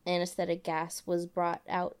anesthetic gas was brought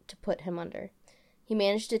out to put him under. He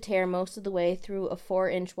managed to tear most of the way through a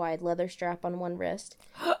 4-inch wide leather strap on one wrist,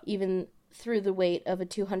 even through the weight of a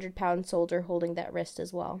 200-pound soldier holding that wrist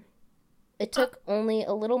as well. It took only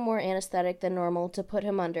a little more anesthetic than normal to put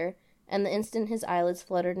him under, and the instant his eyelids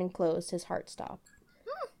fluttered and closed, his heart stopped.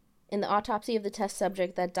 In the autopsy of the test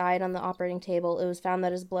subject that died on the operating table, it was found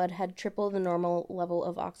that his blood had triple the normal level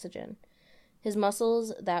of oxygen. His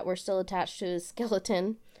muscles that were still attached to his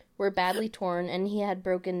skeleton were badly torn, and he had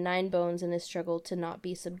broken 9 bones in his struggle to not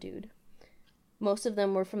be subdued. Most of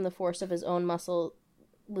them were from the force his own muscles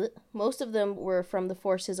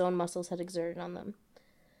had exerted on them.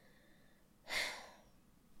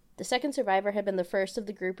 The second survivor had been the first of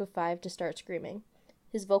the group of 5 to start screaming.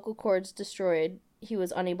 His vocal cords destroyed, he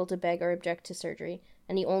was unable to beg or object to surgery,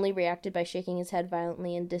 and he only reacted by shaking his head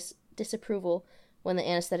violently in disapproval when the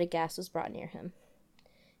anesthetic gas was brought near him.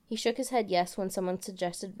 He shook his head yes when someone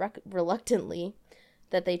suggested reluctantly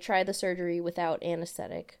that they try the surgery without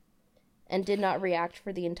anesthetic, and did not react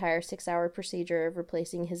for the entire 6-hour procedure of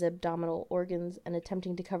replacing his abdominal organs and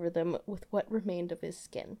attempting to cover them with what remained of his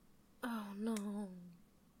skin. Oh, no.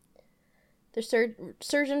 The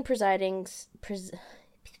surgeon presiding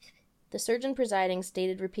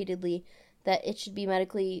stated repeatedly that it should be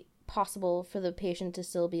medically possible for the patient to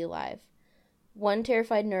still be alive. One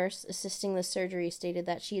terrified nurse assisting the surgery stated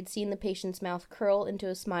that she had seen the patient's mouth curl into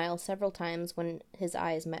a smile several times when his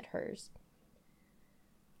eyes met hers.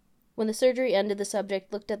 When the surgery ended, the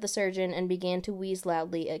subject looked at the surgeon and began to wheeze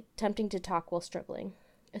loudly, attempting to talk while struggling.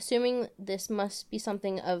 Assuming this must be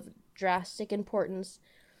something of drastic importance,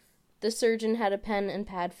 the surgeon had a pen and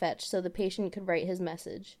pad fetched so the patient could write his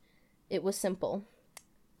message. It was simple.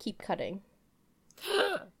 Keep cutting.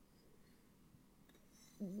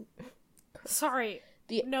 Sorry.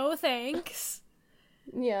 No thanks.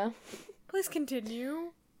 Yeah. Please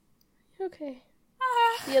continue. Okay.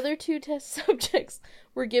 The other 2 test subjects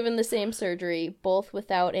were given the same surgery, both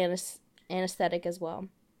without anesthetic as well,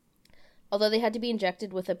 although they had to be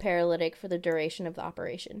injected with a paralytic for the duration of the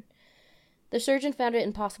operation. The surgeon found it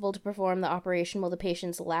impossible to perform the operation while the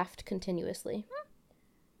patients laughed continuously.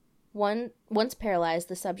 Once paralyzed,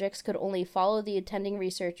 the subjects could only follow the attending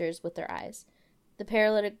researchers with their eyes. The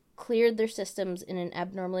paralytic cleared their systems in an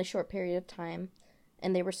abnormally short period of time,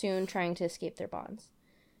 and they were soon trying to escape their bonds.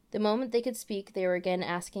 The moment they could speak, they were again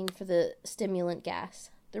asking for the stimulant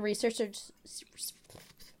gas. The researchers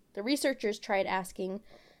tried asking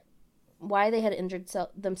why they had injured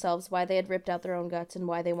themselves, why they had ripped out their own guts, and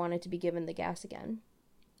why they wanted to be given the gas again.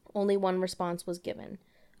 Only one response was given: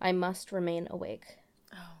 I must remain awake.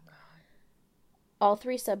 Oh, God. All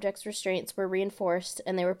 3 subjects' restraints were reinforced,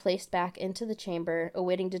 and they were placed back into the chamber,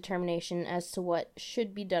 awaiting determination as to what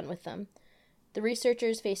should be done with them. The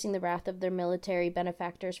researchers, facing the wrath of their military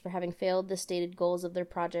benefactors for having failed the stated goals of their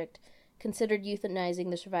project, considered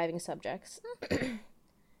euthanizing the surviving subjects.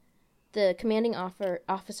 The commanding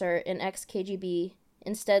officer in ex-KGB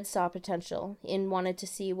instead saw potential and wanted to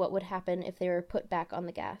see what would happen if they were put back on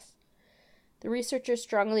the gas. The researchers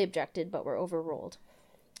strongly objected, but were overruled.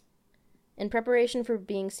 In preparation for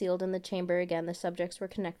being sealed in the chamber again, the subjects were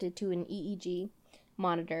connected to an EEG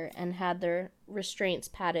monitor and had their restraints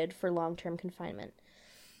padded for long-term confinement.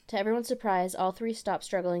 To everyone's surprise, all three stopped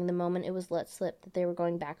struggling the moment it was let slip that they were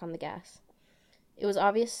going back on the gas. It was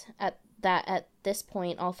obvious at this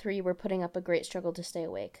point all three were putting up a great struggle to stay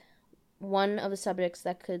awake. One of the subjects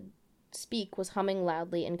that could speak was humming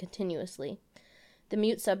loudly and continuously. The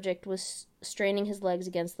mute subject was straining his legs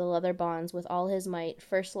against the leather bonds with all his might,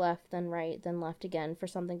 first left, then right, then left again, for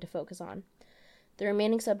something to focus on. The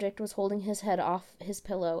remaining subject was holding his head off his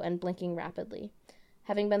pillow and blinking rapidly.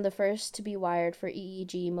 Having been the first to be wired for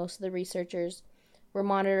EEG, most of the researchers were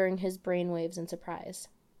monitoring his brainwaves in surprise.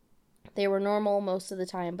 They were normal most of the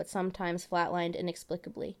time, but sometimes flatlined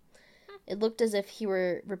inexplicably. It looked as if he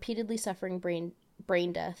were repeatedly suffering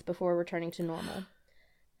brain death before returning to normal.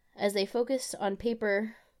 As they focused on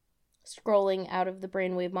paper scrolling out of the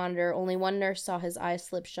brainwave monitor, only one nurse saw his eyes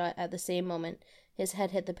slip shut at the same moment his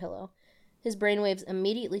head hit the pillow. His brainwaves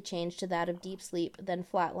immediately changed to that of deep sleep, then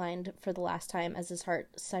flatlined for the last time as his heart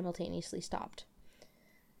simultaneously stopped.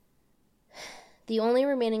 The only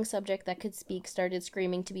remaining subject that could speak started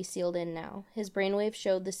screaming to be sealed in now. His brainwaves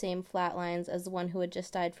showed the same flat lines as the one who had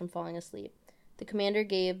just died from falling asleep. The commander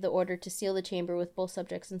gave the order to seal the chamber with both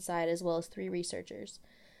subjects inside as well as 3 researchers.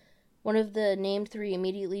 One of the named 3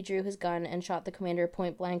 immediately drew his gun and shot the commander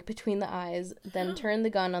point blank between the eyes, then turned the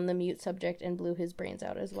gun on the mute subject and blew his brains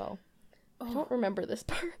out as well. Oh. I don't remember this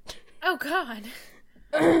part. Oh, God.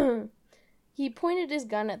 He pointed his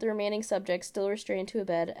gun at the remaining subjects still restrained to a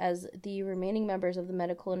bed as the remaining members of the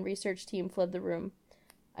medical and research team fled the room.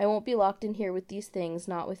 "I won't be locked in here with these things,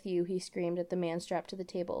 not with you," he screamed at the man strapped to the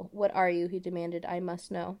table. "What are you?" he demanded. "I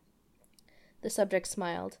must know." The subject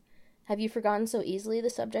smiled. "Have you forgotten so easily?" the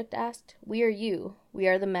subject asked. "We are you. We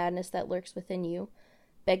are the madness that lurks within you,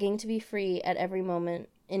 begging to be free at every moment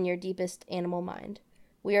in your deepest animal mind.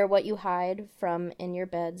 We are what you hide from in your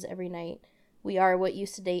beds every night. We are what you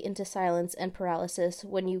sedate into silence and paralysis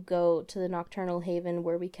when you go to the nocturnal haven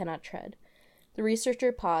where we cannot tread." The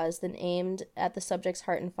researcher paused, then aimed at the subject's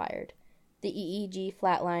heart and fired. The EEG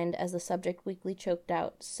flatlined as the subject weakly choked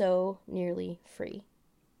out, "So nearly free."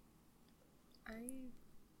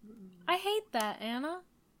 I hate that, Anna.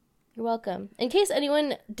 You're welcome. In case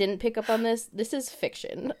anyone didn't pick up on this is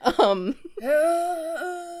fiction.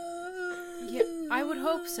 Yeah, I would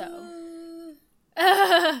hope so.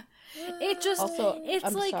 It just also, it's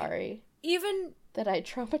I'm like, sorry even that I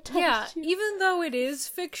traumatized you. Even though it is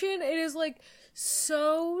fiction, it is like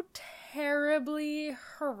so terribly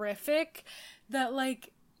horrific that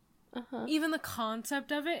like even the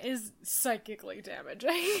concept of it is psychically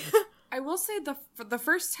damaging. I will say the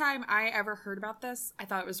first time I ever heard about this, I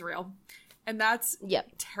thought it was real. And that's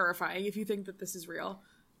terrifying if you think that this is real.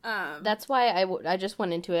 That's why I just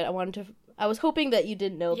went into it. I was hoping that you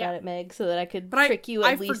didn't know about it, Meg, so that I could trick you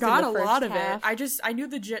at least in the first half. I forgot a lot of it. I knew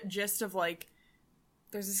the gist of like,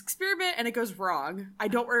 there's this experiment and it goes wrong. I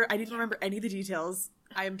didn't remember any of the details.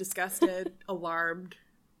 I am disgusted, alarmed,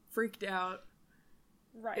 freaked out.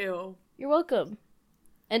 Right. Ew. You're welcome.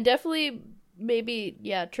 And definitely, maybe,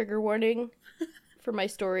 trigger warning for my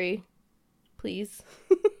story, please.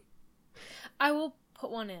 I will put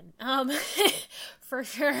one in. For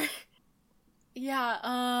sure.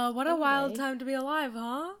 Yeah, what a wild time to be alive,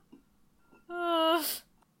 huh?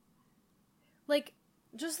 Like,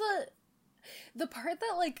 just the part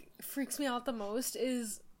that, like, freaks me out the most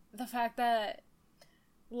is the fact that,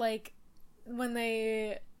 like, when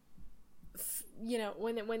they,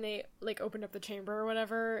 when they, like, opened up the chamber or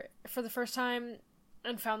whatever for the first time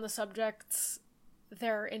and found the subjects,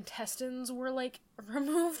 their intestines were, like,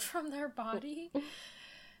 removed from their body.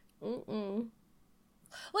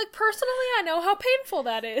 Like, personally, I know how painful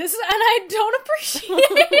that is, and I don't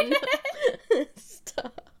appreciate it.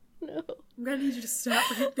 Stop. No. I'm gonna need you to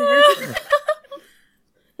stop right there.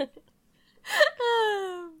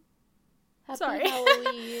 Happy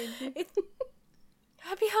Halloween.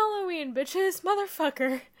 Happy Halloween, bitches.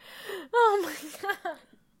 Motherfucker. Oh my god.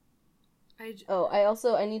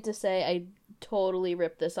 I need to say, I totally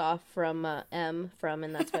ripped this off from And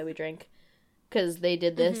That's Why We Drink. Because they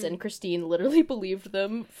did this, and Christine literally believed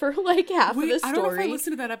them for, like, half of the story. I don't know if I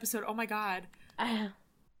listened to that episode. Oh my god.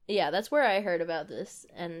 Yeah, that's where I heard about this,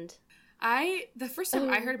 and... The first time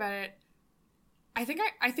I heard about it, I think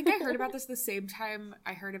I heard about this the same time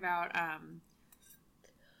I heard about,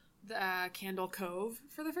 the Candle Cove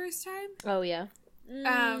for the first time. Oh, yeah.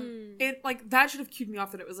 It, like, that should have cued me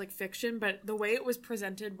off that it was, like, fiction, but the way it was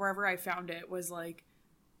presented wherever I found it was, like,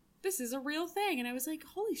 this is a real thing. And I was like,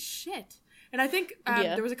 holy shit. And I think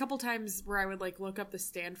there was a couple times where I would, like, look up the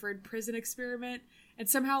Stanford prison experiment, and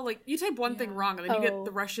somehow, like, you type one thing wrong, and then you get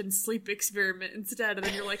the Russian sleep experiment instead, and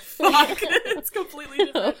then you're like, fuck, it's completely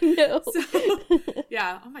different. Oh, no. So,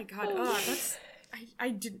 yeah, oh my god, I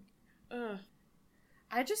didn't,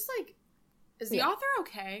 I just, like, is the author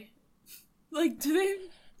okay? Like, do they,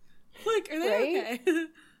 like, are they okay?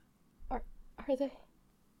 Are they?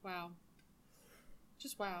 Wow.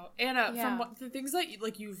 Just wow. Anna, from what, the things that,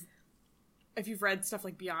 like, if you've read stuff,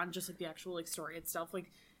 like, beyond just, like, the actual, like, story itself,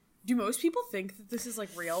 like, do most people think that this is, like,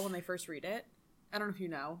 real when they first read it? I don't know if you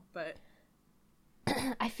know, but...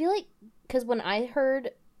 I feel like, because when I heard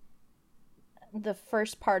the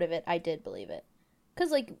first part of it, I did believe it.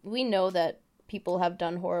 Because, like, we know that people have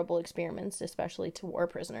done horrible experiments, especially to war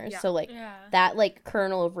prisoners. So, like, that, like,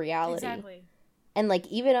 kernel of reality. Exactly. And, like,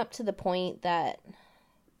 even up to the point that...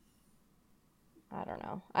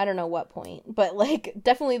 I don't know what point. But, like,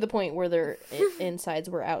 definitely the point where their insides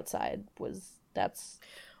were outside that's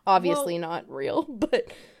obviously not real,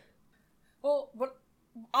 but... Well,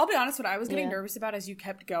 I'll be honest, what I was getting nervous about as you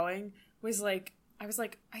kept going was, like, I was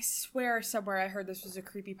like, I swear somewhere I heard this was a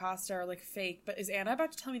creepypasta or, like, fake, but is Anna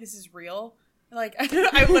about to tell me this is real? Like,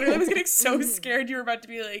 I literally was getting so scared you were about to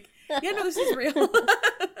be like, yeah, no, this is real.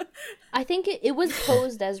 I think it was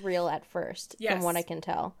posed as real at first, from what I can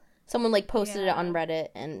tell. Someone, like, posted it on Reddit,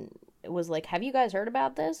 and it was like, have you guys heard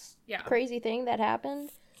about this crazy thing that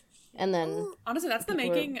happened? And then... Honestly, that's the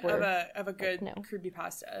making of a good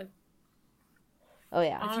creepypasta. Oh,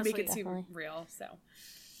 yeah. If you make it seem real, so...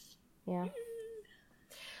 Yeah.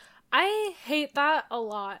 I hate that a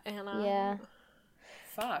lot, Anna. Yeah.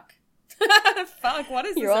 Fuck. Fuck, what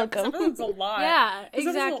is You're this welcome. episode? It's a lot. Yeah,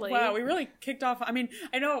 exactly. Wow, we really kicked off. I mean,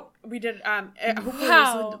 I know we did,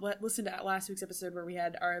 hopefully listen to last week's episode where we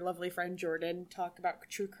had our lovely friend Jordan talk about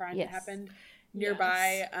true crime that happened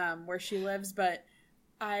nearby where she lives, but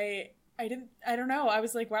I don't know. I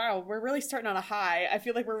was like, wow, we're really starting on a high. I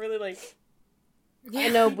feel like we're really, like... I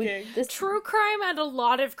know, this true crime and a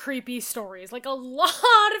lot of creepy stories. Like, a lot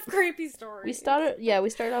of creepy stories. We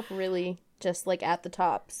started off really just, like, at the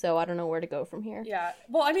top, so I don't know where to go from here. Yeah.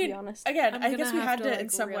 Well, I mean, again, I guess we had to, like, in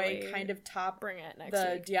some really way, kind of top bring it next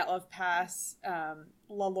week. Dyatlov Pass,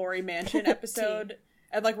 LaLaurie Mansion episode.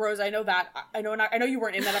 And, like, Rose, I know you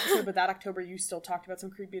weren't in that episode, but that October you still talked about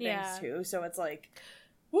some creepy things, too. So it's like...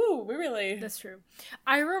 Woo, we really... That's true.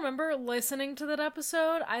 I remember listening to that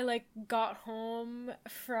episode. I, like, got home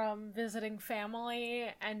from visiting family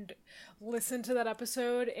and listened to that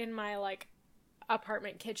episode in my, like,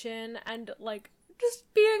 apartment kitchen and, like, just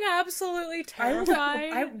being absolutely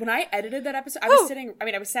terrified. When I edited that episode, I was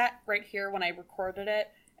sat right here when I recorded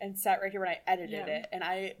it and sat right here when I edited it. And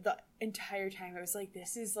the entire time I was like,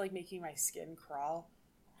 this is, like, making my skin crawl.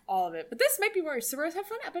 All of it. But this might be worse. So Rose, have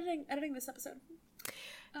fun editing this episode.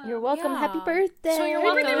 You're welcome. Happy birthday. So you're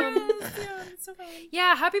welcome. Yeah, it's so fun.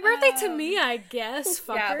 Yeah, happy birthday to me, I guess.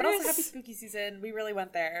 Fuckers. Yeah, but also happy spooky season. We really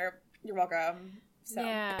went there. You're welcome. So.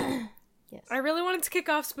 Yeah. Yes. I really wanted to kick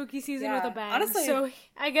off spooky season with a bang. Honestly, so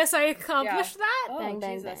I guess I accomplished that. Oh, bang,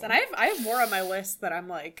 bang, Jesus. bang. And I have more on my list that I'm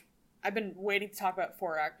like, I've been waiting to talk about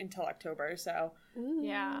until October, so. Ooh.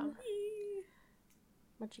 Yeah.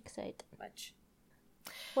 Much excited. Much.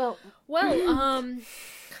 Well,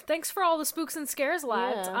 thanks for all the spooks and scares,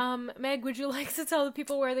 lads. Yeah. Meg, would you like to tell the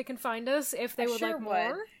people where they can find us if they would like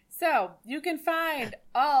more? So, you can find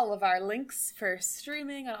all of our links for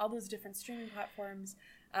streaming on all those different streaming platforms,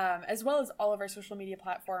 as well as all of our social media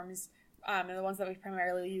platforms, and the ones that we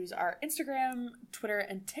primarily use are Instagram, Twitter,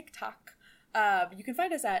 and TikTok. You can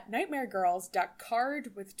find us at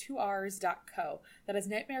nightmaregirls.card with 2 R's.co. That is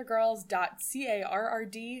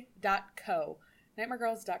nightmaregirls.carrd.co.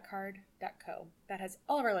 nightmaregirls.card.co. That has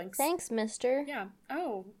all of our links. thanks, mister. Yeah.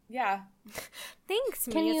 Oh, yeah. Thanks,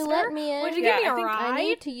 Can you let me in? Would you give me a ride? I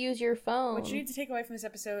need to use your phone. What you need to take away from this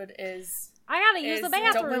episode is... I gotta use the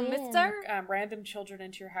bathroom, don't mister. Random children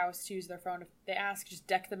into your house to use their phone. If they ask, just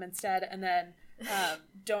deck them instead. And then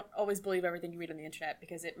don't always believe everything you read on the internet,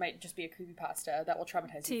 because it might just be a creepypasta that will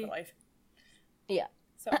traumatize you for life. Yeah.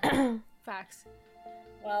 So, Facts.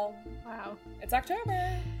 well, Wow. it's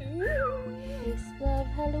October. Ooh. Peace, love,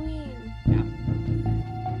 Halloween.